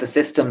set up the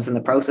systems and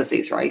the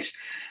processes, right?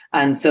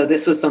 And so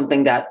this was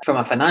something that, from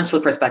a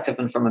financial perspective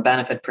and from a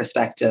benefit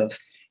perspective,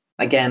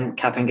 again,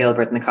 Catherine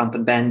Gilbert and the Comp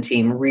and Ben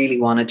team really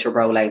wanted to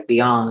roll out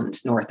beyond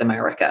North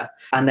America.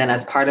 And then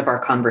as part of our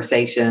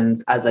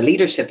conversations as a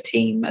leadership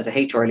team, as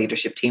a HR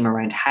leadership team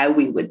around how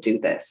we would do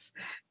this,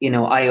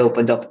 I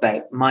opened up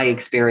about my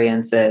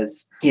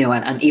experiences,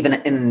 and even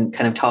in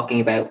kind of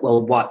talking about,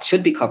 well, what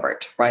should be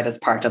covered, right, as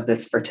part of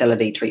this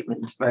fertility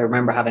treatment. I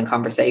remember having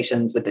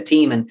conversations with the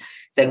team and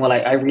saying, well,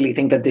 I really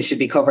think that this should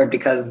be covered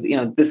because,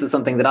 this was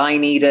something that I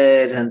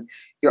needed. And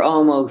you're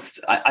almost,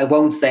 I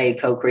won't say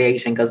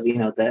co-creation, because,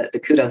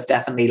 the kudos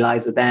definitely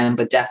lies with them,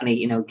 but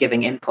definitely,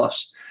 giving input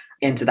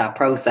into that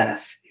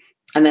process.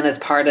 And then as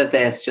part of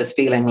this, just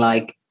feeling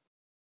like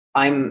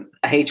I'm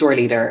a HR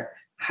leader,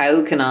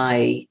 how can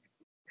I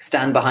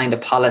stand behind a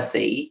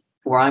policy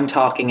where I'm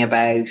talking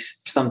about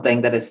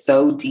something that is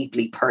so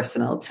deeply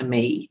personal to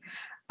me?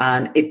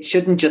 And it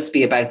shouldn't just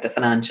be about the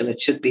financial,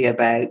 it should be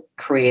about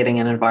creating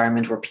an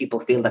environment where people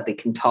feel that they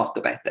can talk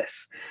about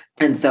this.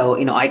 And so,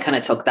 I kind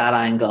of took that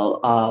angle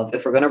of,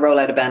 if we're going to roll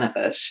out a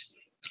benefit,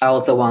 I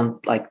also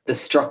want like the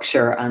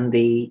structure and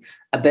the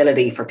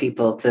ability for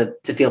people to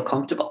feel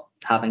comfortable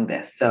having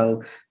this.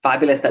 So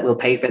fabulous that we'll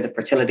pay for the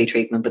fertility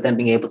treatment, but then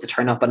being able to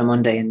turn up on a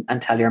Monday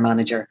and tell your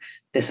manager,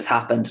 this has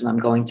happened and I'm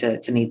going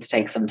to need to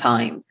take some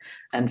time.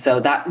 And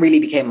so that really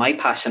became my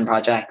passion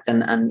project.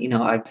 And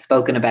I've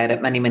spoken about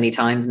it many, many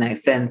times now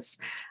since.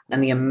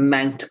 And the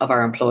amount of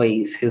our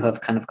employees who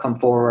have kind of come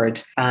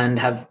forward and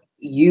have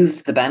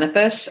used the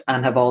benefit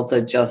and have also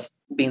just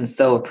been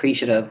so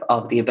appreciative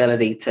of the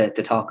ability to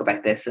talk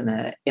about this in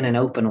an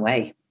open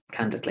way,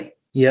 candidly.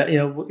 Yeah,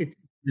 it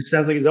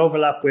sounds like it's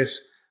overlap with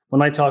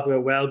when I talk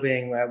about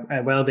well-being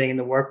in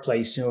the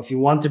workplace. If you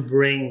want to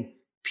bring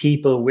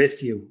people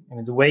with you,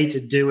 the way to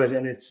do it,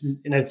 and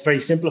it's very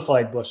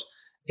simplified, but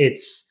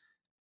it's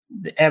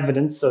the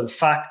evidence, so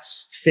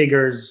facts,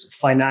 figures,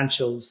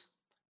 financials,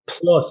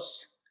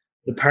 plus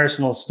the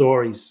personal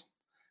stories.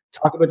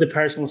 Talk about the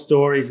personal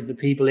stories of the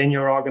people in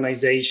your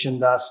organization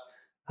that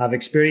have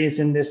experience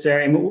in this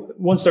area. And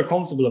once they're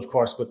comfortable, of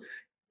course, but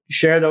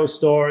share those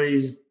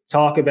stories,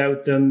 talk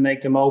about them,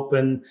 make them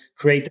open,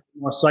 create a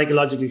more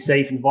psychologically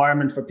safe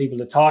environment for people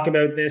to talk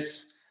about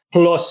this,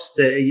 plus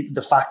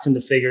the facts and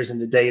the figures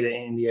and the data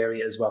in the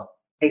area as well.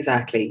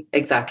 Exactly.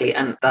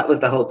 And that was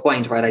the whole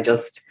point, right?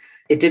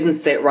 It didn't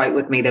sit right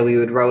with me that we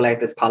would roll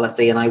out this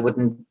policy and I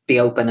wouldn't be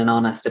open and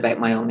honest about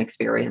my own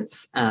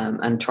experience,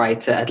 and try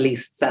to at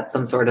least set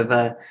some sort of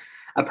a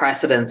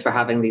precedence for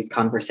having these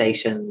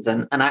conversations.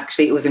 And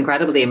actually it was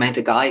incredible the amount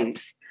of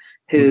guys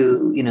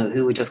who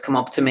would just come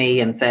up to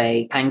me and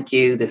say, thank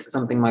you. This is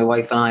something my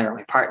wife and I, or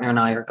my partner and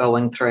I, are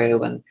going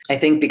through. And I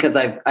think because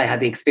I had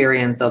the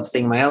experience of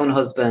seeing my own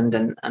husband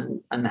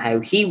and how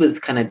he was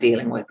kind of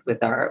dealing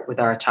with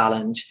our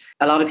challenge,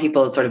 a lot of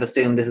people sort of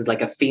assume this is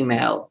like a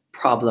female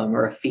problem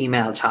or a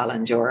female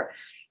challenge, or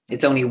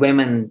it's only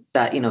women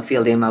that,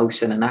 feel the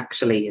emotion. And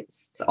actually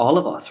it's all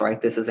of us,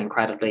 right? This is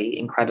incredibly,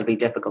 incredibly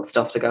difficult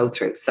stuff to go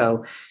through.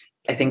 So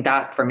I think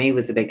that for me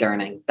was the big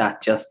learning,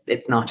 that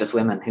it's not just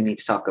women who need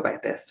to talk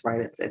about this,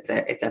 right?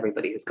 It's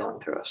everybody who's going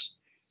through it.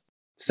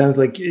 Sounds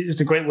like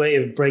it's a great way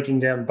of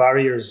breaking down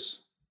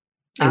barriers.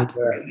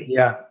 Absolutely.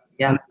 Yeah.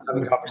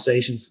 Having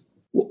conversations.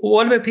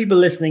 What about people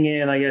listening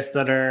in, I guess,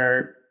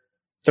 they're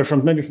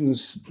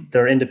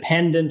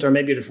independent, or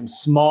maybe they're from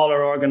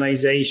smaller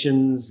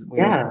organizations,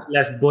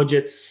 less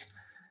budgets,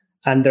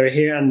 and they're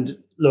here, and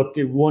look,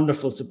 the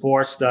wonderful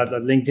supports that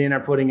LinkedIn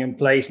are putting in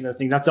place, and I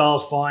think that's all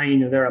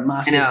fine. They're a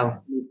massive.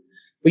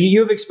 But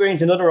you have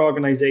experience in other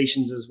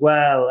organizations as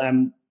well.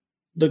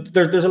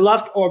 There's a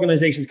lot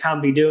organizations can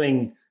be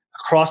doing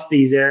across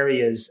these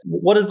areas.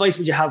 What advice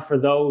would you have for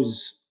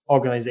those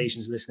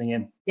organizations listening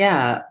in?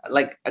 Yeah,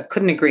 like I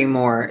couldn't agree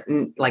more.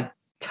 Like,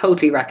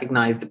 totally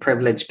recognize the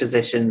privileged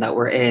position that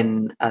we're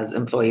in as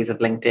employees of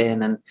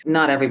LinkedIn, and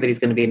not everybody's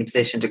going to be in a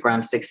position to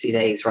grant 60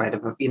 days, right,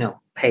 of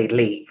paid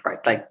leave,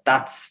 right? Like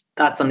that's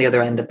on the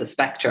other end of the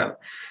spectrum,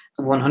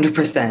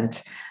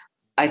 100%.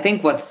 I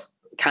think what's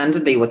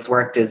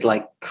worked is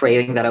like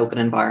creating that open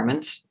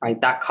environment, right?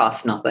 That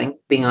costs nothing.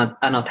 Being an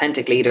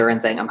authentic leader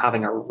and saying, I'm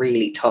having a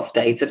really tough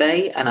day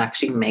today, and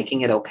actually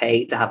making it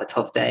okay to have a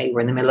tough day.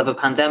 We're in the middle of a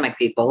pandemic,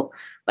 people.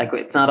 Like,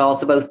 it's not all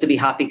supposed to be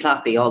happy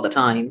clappy all the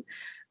time.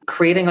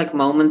 Creating like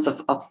moments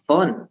of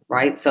fun,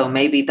 right? So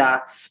maybe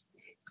that's,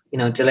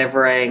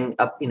 delivering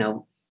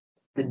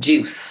the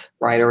juice,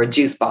 right? Or a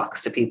juice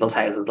box to people's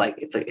houses. Like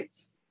it's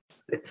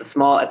a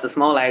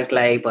small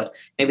outlay, but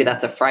maybe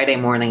that's a Friday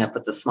morning. It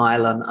puts a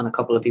smile on a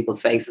couple of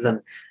people's faces,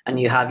 and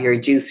you have your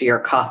juice or your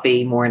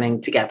coffee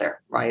morning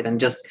together, right? And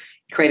just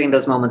creating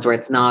those moments where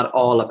it's not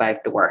all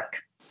about the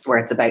work, where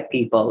it's about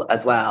people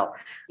as well.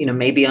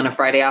 Maybe on a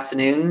Friday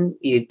afternoon,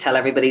 you tell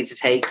everybody to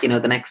take, the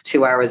next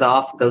 2 hours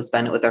off, go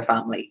spend it with their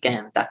family.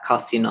 Again, that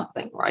costs you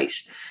nothing, right?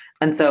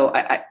 And so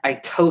I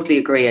totally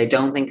agree. I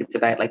don't think it's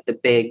about like the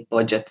big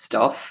budget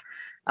stuff.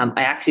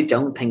 I actually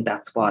don't think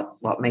that's what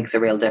makes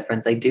a real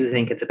difference. I do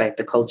think it's about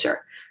the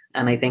culture.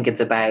 And I think it's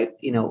about,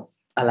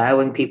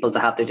 allowing people to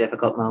have their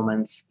difficult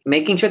moments,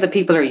 making sure that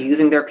people are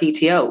using their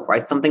PTO,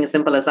 right? Something as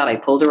simple as that. I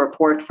pulled a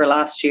report for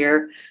last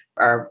year.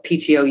 Our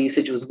PTO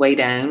usage was way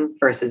down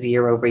versus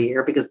year over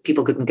year because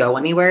people couldn't go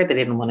anywhere. They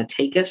didn't want to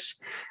take it.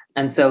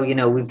 And so,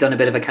 we've done a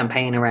bit of a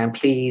campaign around,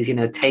 please,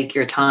 take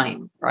your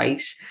time,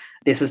 right?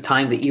 This is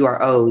time that you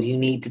are owed. You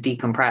need to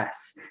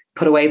decompress.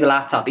 Put away the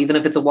laptop, even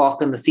if it's a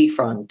walk on the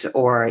seafront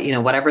or,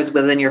 whatever's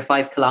within your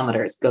 5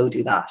 kilometers, go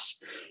do that.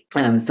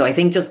 So I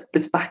think just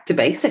it's back to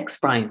basics,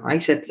 Brian,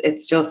 right?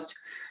 It's just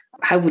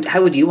how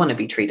would you want to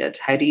be treated?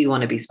 How do you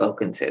want to be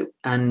spoken to?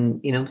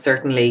 And,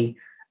 certainly,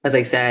 as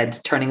I said,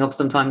 turning up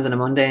sometimes on a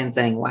Monday and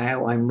saying,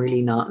 wow, I'm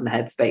really not in the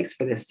headspace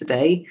for this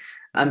today,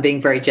 and being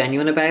very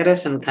genuine about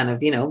it, and kind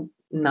of,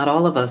 not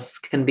all of us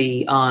can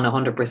be on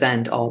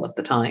 100% all of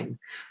the time.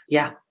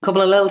 Yeah. A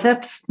couple of little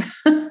tips.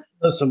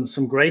 There's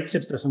some great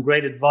tips. There's some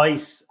great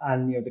advice,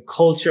 and the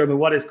culture. I mean,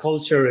 what is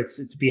culture?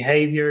 It's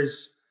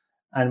behaviors,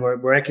 and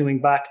we're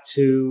echoing back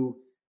to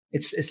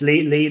it's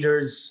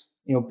leaders.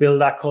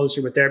 Build that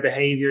culture with their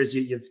behaviors.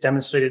 You've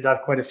demonstrated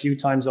that quite a few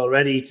times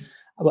already,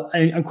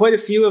 and quite a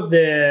few of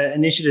the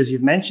initiatives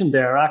you've mentioned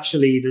there are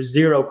actually there's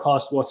zero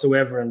cost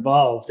whatsoever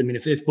involved. I mean,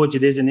 if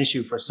budget is an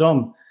issue for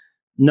some,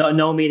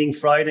 no meeting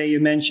Friday you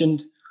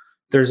mentioned.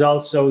 There's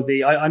also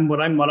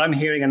what I'm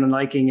hearing and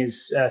liking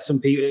is some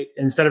people,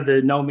 instead of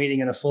the no meeting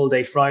and a full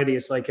day Friday,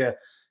 it's like a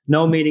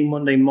no meeting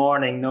Monday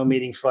morning, no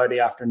meeting Friday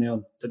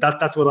afternoon. So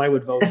that's what I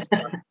would vote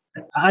for.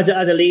 As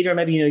a leader,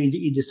 maybe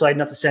you decide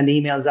not to send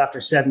emails after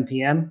 7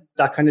 p.m.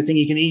 That kind of thing.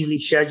 You can easily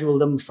schedule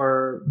them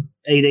for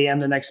 8 a.m.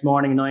 the next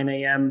morning, 9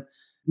 a.m.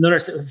 Another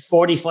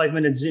 45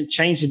 minutes.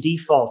 Change the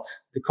default,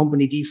 the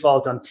company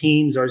default on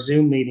Teams or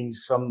Zoom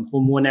meetings from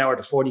 1 hour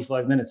to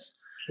 45 minutes.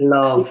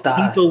 Love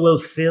that. People will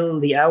fill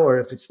the hour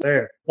if it's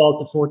there.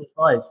 12 to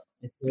 45.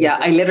 Yeah,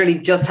 I literally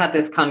just had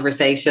this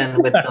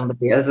conversation with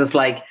somebody. It was just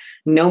like,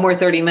 no more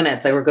 30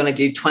 minutes. Like, we're going to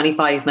do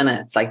 25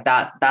 minutes. Like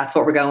that's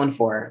what we're going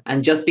for.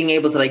 And just being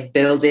able to like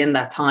build in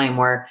that time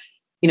where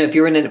if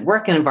you're in a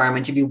working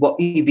environment,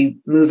 you'd be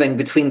moving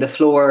between the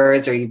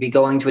floors, or you'd be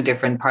going to a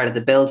different part of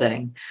the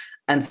building.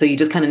 And so you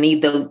just kind of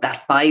need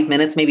that 5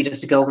 minutes, maybe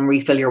just to go and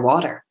refill your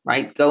water,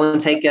 right? Go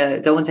and take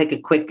a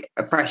quick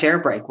fresh air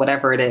break,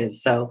 whatever it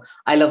is. So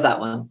I love that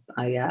one.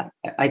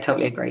 I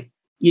totally agree.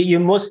 You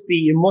must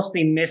be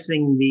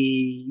missing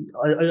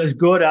as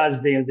good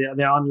as the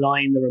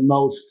online, the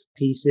remote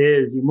piece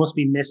is. You must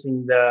be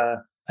missing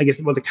the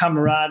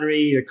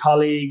camaraderie, the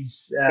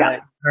colleagues, in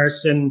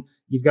person.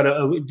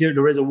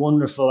 There is a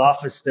wonderful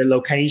office, the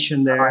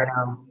location there.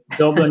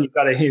 Dublin, you've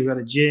got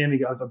a gym.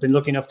 I've been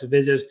lucky enough to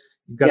visit.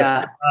 You've got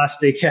a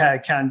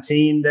fantastic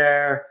canteen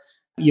there.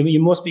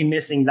 You must be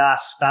missing that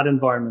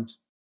environment.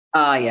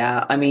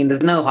 Yeah. I mean,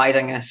 there's no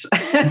hiding it.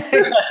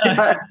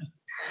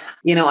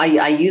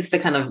 I used to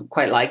kind of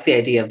quite like the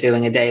idea of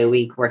doing a day a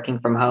week working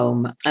from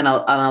home, and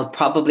I'll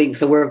probably,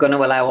 so we're going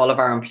to allow all of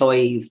our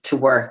employees to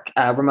work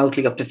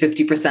remotely up to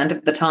 50%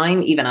 of the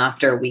time, even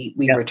after we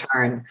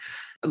return.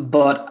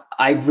 But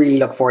I really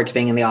look forward to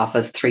being in the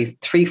office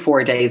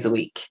 4 days a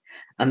week.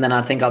 And then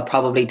I think I'll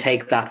probably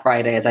take that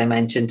Friday, as I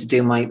mentioned, to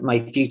do my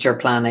future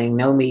planning,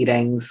 no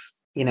meetings,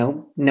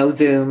 no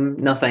Zoom,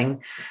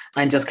 nothing,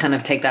 and just kind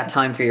of take that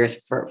time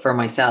for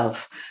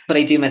myself. But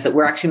I do miss it.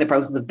 We're actually in the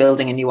process of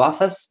building a new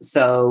office,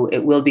 so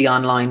it will be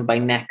online by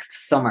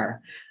next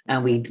summer.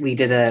 And we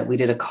did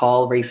a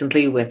call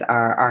recently with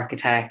our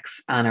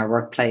architects and our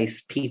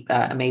workplace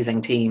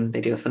amazing team.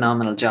 They do a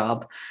phenomenal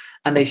job,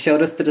 and they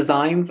showed us the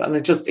designs, and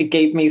it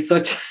gave me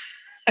such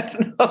I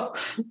don't know,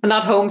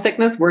 not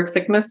homesickness, work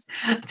sickness,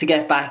 to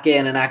get back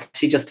in and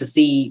actually just to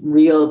see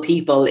real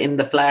people in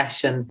the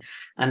flesh and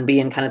be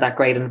in kind of that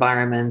great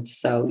environment.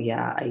 So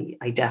yeah,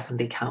 I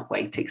definitely can't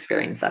wait to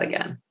experience that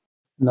again.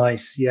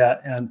 Nice. Yeah.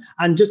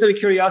 And just out of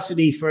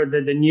curiosity for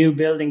the new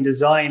building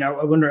design, I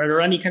wonder, are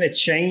there any kind of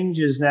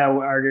changes now?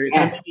 Are there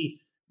kind of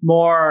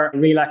more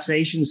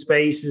relaxation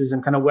spaces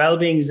and kind of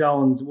well-being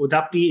zones? Would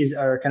that be,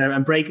 or kind of,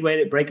 and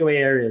breakaway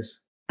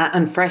areas?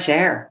 And fresh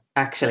air,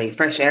 actually,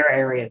 fresh air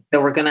areas.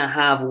 So we're going to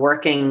have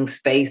working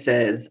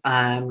spaces.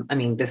 I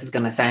mean, this is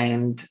going to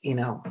sound,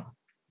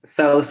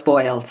 so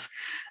spoiled,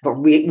 but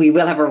we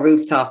will have a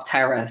rooftop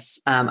terrace,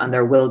 and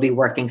there will be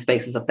working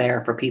spaces up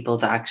there for people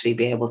to actually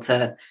be able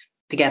to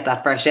get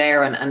that fresh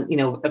air. And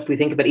if we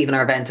think about even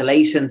our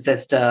ventilation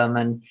system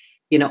and,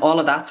 all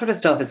of that sort of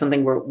stuff is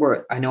something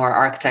I know our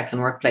architects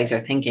and workplace are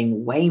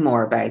thinking way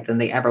more about than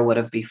they ever would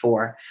have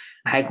before.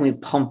 How can we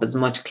pump as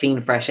much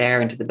clean, fresh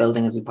air into the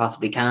building as we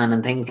possibly can?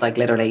 And things like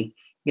literally,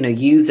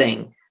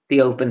 using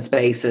the open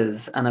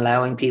spaces and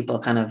allowing people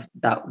kind of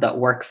that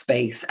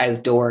workspace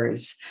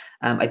outdoors,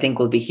 I think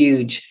will be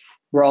huge.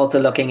 We're also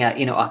looking at,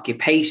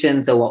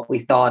 occupations, or what we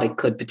thought it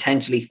could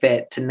potentially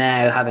fit, to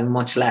now having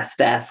much less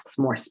desks,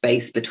 more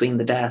space between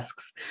the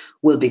desks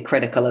will be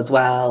critical as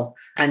well.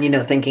 And,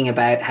 thinking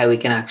about how we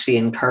can actually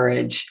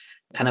encourage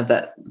kind of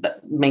that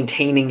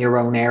maintaining your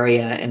own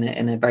area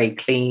in a very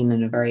clean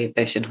and a very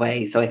efficient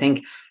way. So I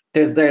think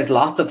there's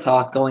lots of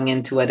thought going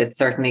into it. It's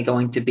certainly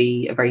going to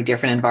be a very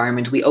different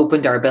environment. We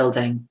opened our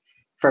building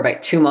for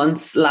about 2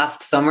 months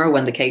last summer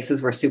when the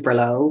cases were super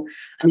low.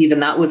 And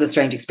even that was a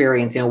strange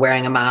experience,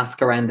 wearing a mask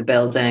around the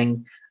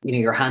building.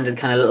 You're handed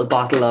kind of a little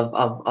bottle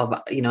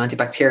of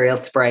antibacterial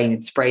spray, and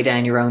you'd spray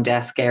down your own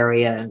desk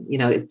area.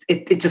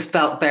 It just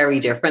felt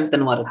very different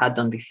than what it had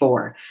done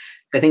before.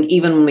 I think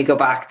even when we go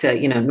back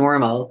to,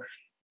 normal,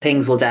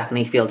 things will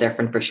definitely feel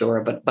different for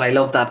sure. But I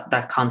love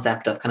that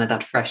concept of kind of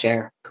that fresh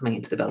air coming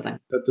into the building.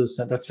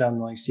 That sounds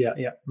nice.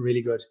 Yeah,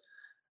 really good.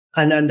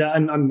 And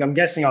I'm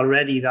guessing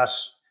already that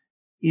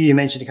you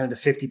mentioned kind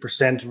of the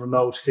 50%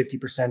 remote,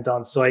 50%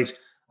 on site.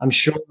 I'm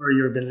sure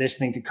you've been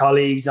listening to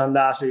colleagues on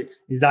that.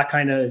 Is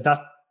that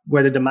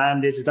where the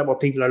demand is? Is that what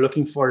people are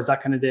looking for? Is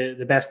that kind of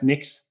the best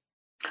mix?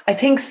 I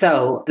think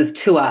so. There's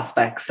two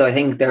aspects. So I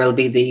think there will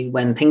be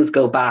when things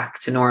go back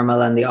to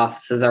normal and the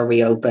offices are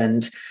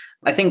reopened,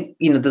 I think,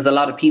 there's a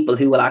lot of people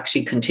who will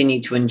actually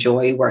continue to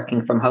enjoy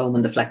working from home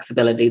and the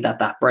flexibility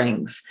that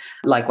brings.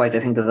 Likewise, I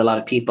think there's a lot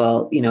of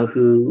people,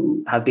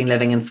 who have been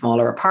living in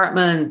smaller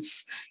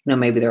apartments,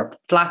 maybe they're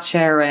flat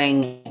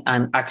sharing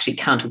and actually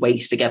can't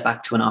wait to get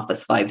back to an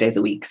office 5 days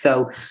a week.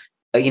 So,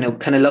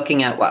 kind of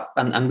looking at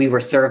and we were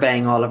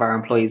surveying all of our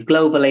employees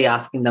globally,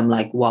 asking them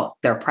like what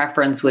their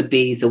preference would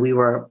be. So we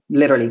were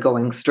literally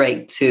going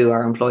straight to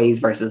our employees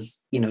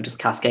versus, just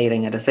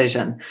cascading a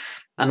decision.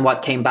 And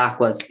what came back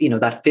was,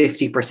 that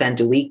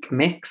 50% a week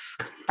mix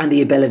and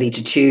the ability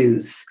to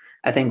choose,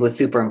 I think was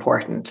super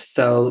important.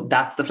 So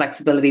that's the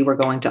flexibility we're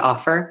going to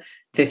offer,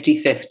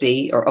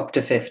 50-50 or up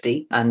to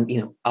 50. And,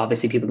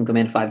 obviously people can come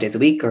in 5 days a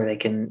week, or they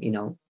can,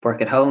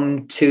 work at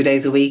home 2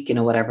 days a week,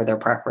 whatever their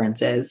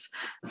preference is.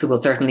 So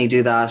we'll certainly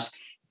do that.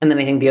 And then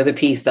I think the other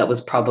piece that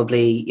was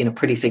probably,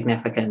 pretty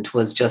significant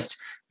was just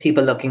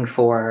people looking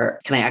for,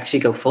 can I actually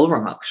go full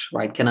remote,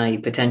 right? Can I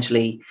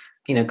potentially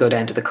go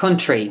down to the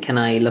country? Can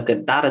I look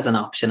at that as an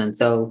option? And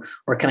so,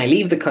 or can I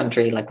leave the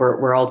country? Like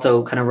we're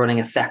also kind of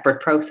running a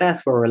separate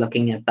process where we're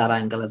looking at that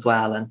angle as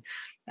well,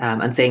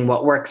 and saying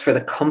what works for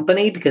the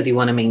company, because you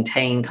want to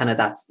maintain kind of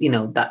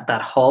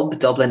that hub.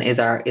 Dublin is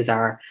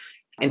our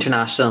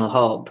international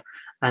hub.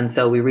 And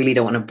so we really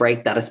don't want to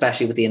break that,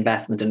 especially with the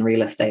investment in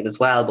real estate as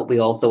well. But we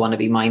also want to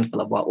be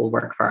mindful of what will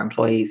work for our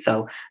employees.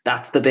 So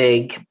that's the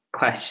big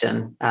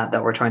question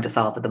that we're trying to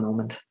solve at the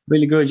moment.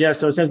 Really good. Yeah.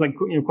 So it sounds like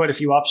quite a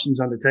few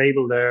options on the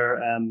table there.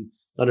 A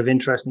lot of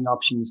interesting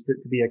options to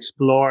be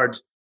explored.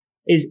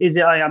 Is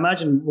it, I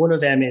imagine one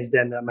of them is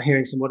then, I'm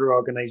hearing some other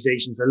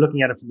organizations are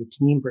looking at it from the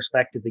team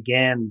perspective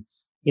again.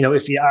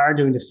 If you are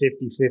doing the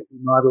 50-50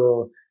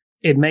 model,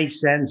 it makes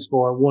sense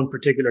for one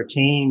particular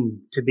team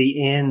to be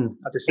in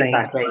at the same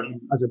time,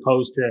 as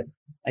opposed to,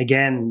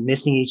 again,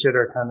 missing each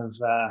other kind of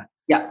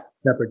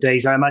separate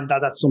days. I imagine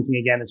that's something,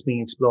 again, that's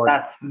being explored.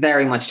 That's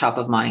very much top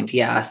of mind.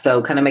 Yeah.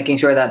 So kind of making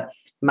sure that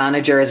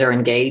managers are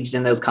engaged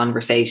in those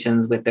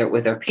conversations with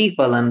their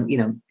people. And,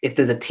 if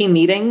there's a team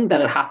meeting,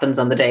 that it happens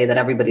on the day that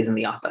everybody's in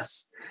the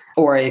office.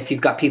 Or if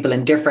you've got people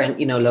in different,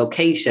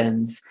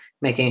 locations,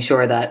 making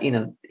sure that,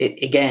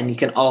 again, you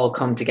can all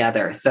come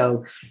together.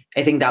 So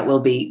I think that will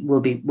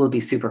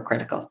be super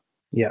critical.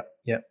 Yeah.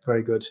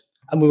 Very good.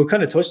 And we were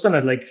kind of touched on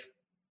it, like,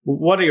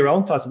 what are your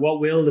own thoughts? What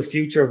will the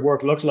future of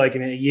work look like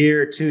in a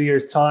year, 2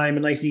 years' time? A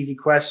nice, easy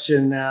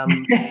question.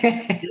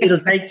 It'll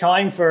take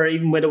time for,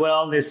 even with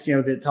all this,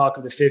 the talk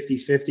of the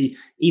 50-50,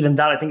 even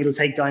that, I think it'll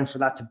take time for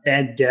that to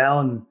bed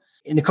down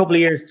in a couple of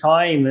years'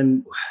 time.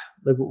 And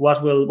like,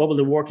 what will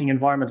the working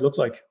environment look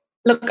like?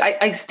 Look,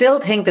 I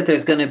still think that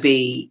there's going to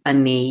be a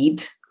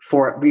need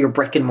for your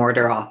brick and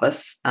mortar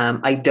office.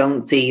 I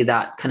don't see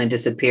that kind of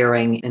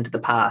disappearing into the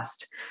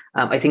past.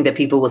 I think that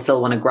people will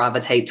still want to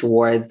gravitate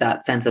towards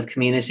that sense of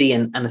community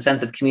and a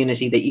sense of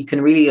community that you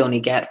can really only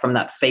get from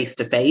that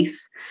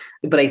face-to-face.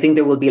 But I think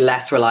there will be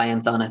less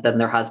reliance on it than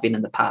there has been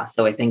in the past.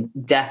 So I think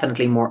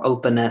definitely more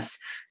openness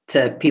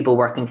to people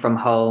working from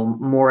home,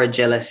 more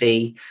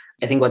agility.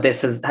 I think what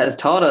this has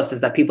taught us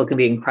is that people can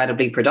be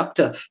incredibly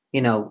productive,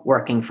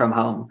 working from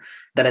home,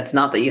 that it's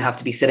not that you have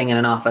to be sitting in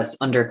an office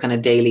under kind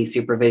of daily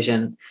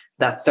supervision.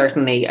 That's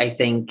certainly, I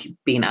think,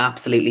 been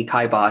absolutely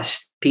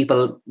kiboshed.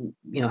 People,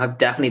 have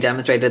definitely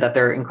demonstrated that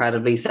they're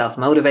incredibly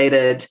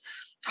self-motivated,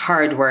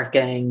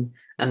 hardworking,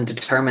 and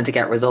determined to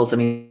get results. I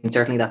mean,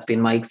 certainly that's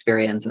been my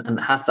experience, and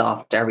hats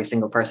off to every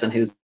single person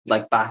who's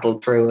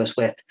battled through it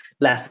with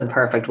less than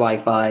perfect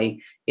Wi-Fi,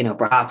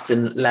 perhaps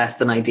in less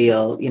than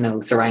ideal,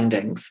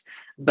 surroundings.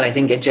 But I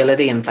think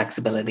agility and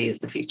flexibility is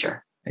the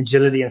future.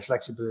 Agility and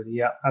flexibility.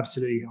 Yeah,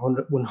 absolutely.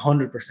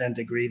 100%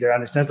 agree there.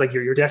 And it sounds like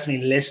you're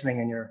definitely listening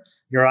and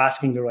you're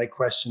asking the right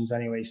questions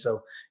anyway.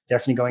 So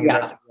definitely going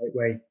about it the right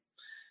way.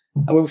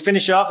 And we'll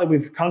finish off, and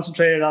we've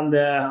concentrated on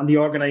the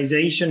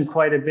organization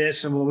quite a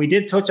bit. And we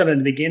did touch on it in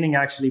the beginning,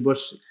 actually, but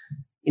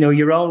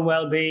your own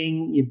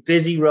well-being, your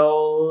busy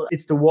role,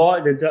 it's the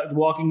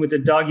walking with the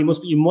dog. You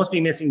must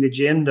be missing the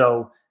gym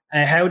though.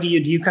 How do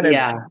you kind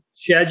of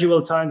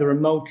schedule time, the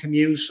remote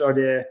commute or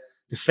the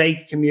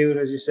fake commute,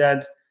 as you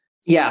said?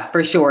 Yeah,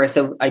 for sure.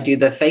 So I do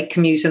the fake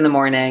commute in the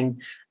morning,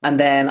 and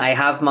then I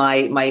have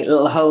my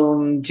little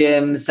home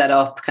gym set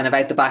up kind of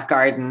out the back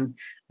garden,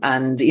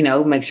 and,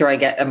 make sure I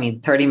get,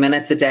 30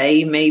 minutes a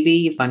day,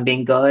 maybe, if I'm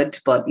being good,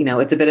 but,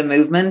 it's a bit of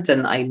movement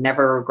and I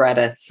never regret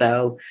it.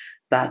 So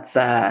that's,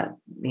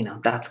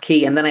 that's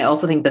key. And then I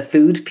also think the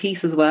food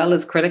piece as well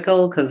is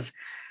critical, because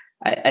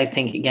I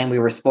think, again, we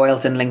were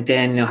spoiled in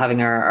LinkedIn,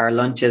 having our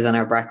lunches and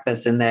our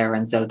breakfasts in there.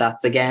 And so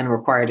that's, again,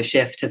 required a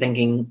shift to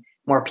thinking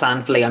more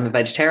planfully. I'm a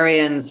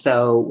vegetarian.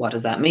 So what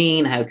does that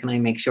mean? How can I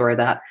make sure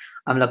that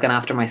I'm looking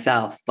after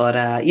myself? But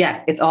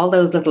it's all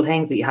those little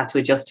things that you had to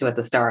adjust to at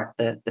the start.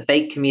 The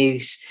fake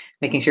commute,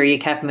 making sure you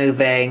kept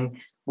moving,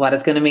 what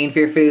it's going to mean for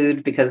your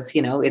food, because,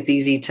 it's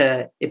easy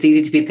to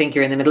think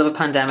you're in the middle of a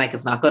pandemic.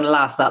 It's not going to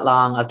last that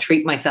long. I'll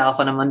treat myself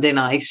on a Monday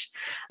night.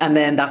 And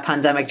then that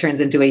pandemic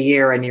turns into a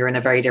year and you're in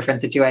a very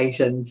different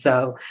situation.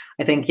 So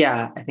I think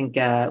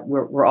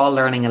we're all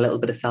learning a little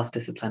bit of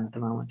self-discipline at the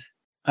moment.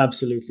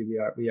 Absolutely,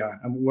 we are,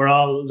 and we're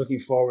all looking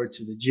forward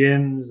to the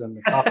gyms and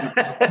the coffee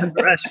and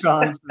the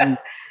restaurants and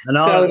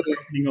all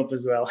opening up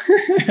as well.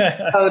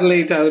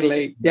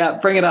 Totally. Yeah,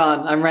 bring it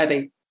on. I'm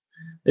ready.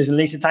 Listen,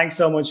 Lisa, thanks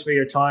so much for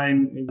your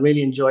time. I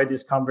really enjoyed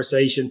this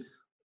conversation.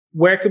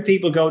 Where could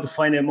people go to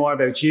find out more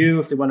about you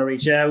if they want to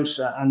reach out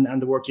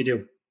and the work you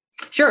do?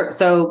 Sure.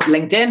 So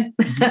LinkedIn,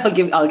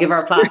 I'll give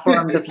our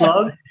platform the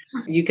plug.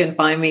 You can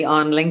find me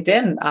on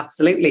LinkedIn.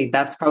 Absolutely.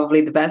 That's probably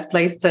the best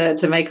place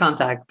to make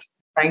contact.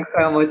 Thanks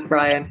so much,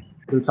 Brian.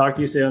 We'll talk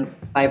to you soon.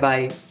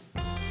 Bye-bye.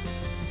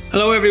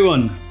 Hello,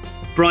 everyone.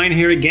 Brian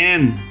here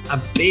again.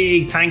 A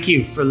big thank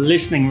you for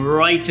listening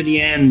right to the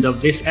end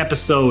of this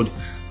episode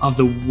of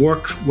the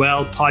Work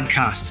Well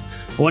podcast.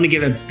 I want to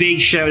give a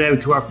big shout out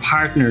to our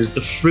partners,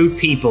 the Fruit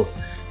People,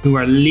 who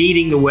are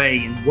leading the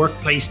way in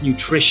workplace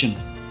nutrition,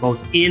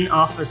 both in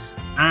office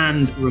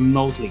and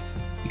remotely.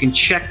 You can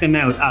check them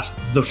out at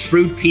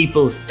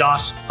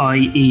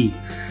thefruitpeople.ie.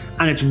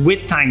 And it's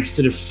with thanks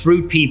to the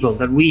Fruit People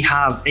that we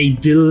have a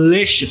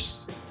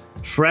delicious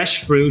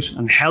fresh fruit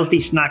and healthy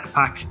snack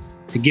pack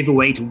to give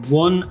away to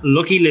one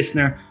lucky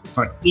listener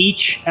for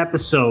each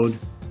episode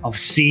of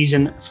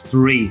season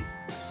 3.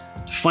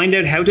 To find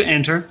out how to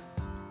enter,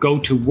 go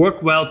to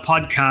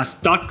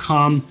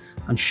workwellpodcast.com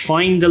and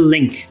find the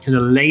link to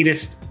the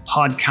latest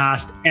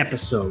podcast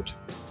episode.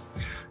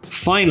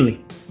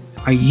 Finally,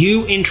 are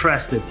you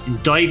interested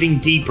in diving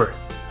deeper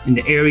in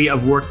the area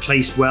of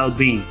workplace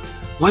well-being?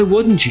 Why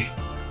wouldn't you?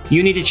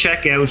 You need to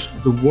check out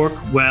the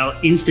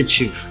WorkWell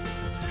Institute.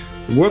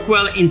 The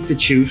WorkWell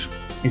Institute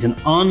is an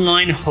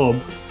online hub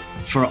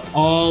for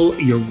all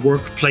your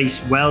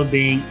workplace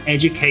well-being,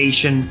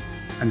 education,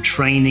 and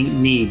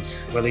training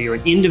needs, whether you're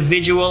an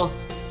individual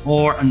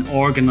or an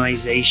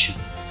organization.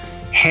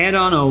 Head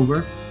on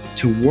over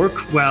to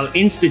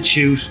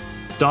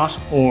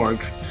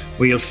workwellinstitute.org,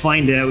 where you'll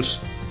find out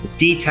the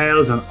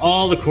details on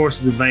all the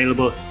courses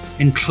available,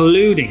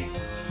 including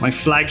my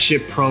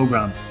flagship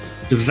program,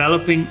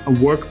 Developing a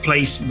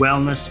Workplace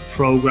Wellness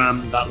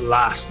Program That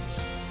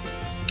Lasts.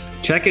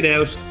 Check it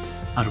out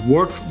at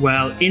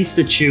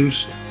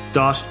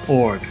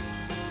workwellinstitute.org.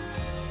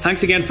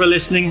 Thanks again for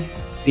listening.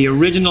 The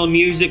original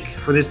music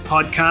for this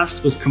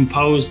podcast was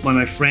composed by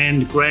my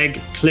friend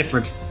Greg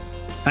Clifford.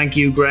 Thank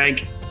you,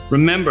 Greg.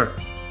 Remember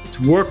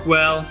to work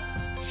well,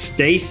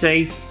 stay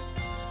safe,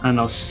 and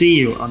I'll see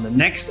you on the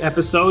next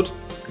episode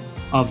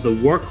of the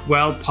Work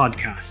Well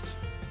podcast.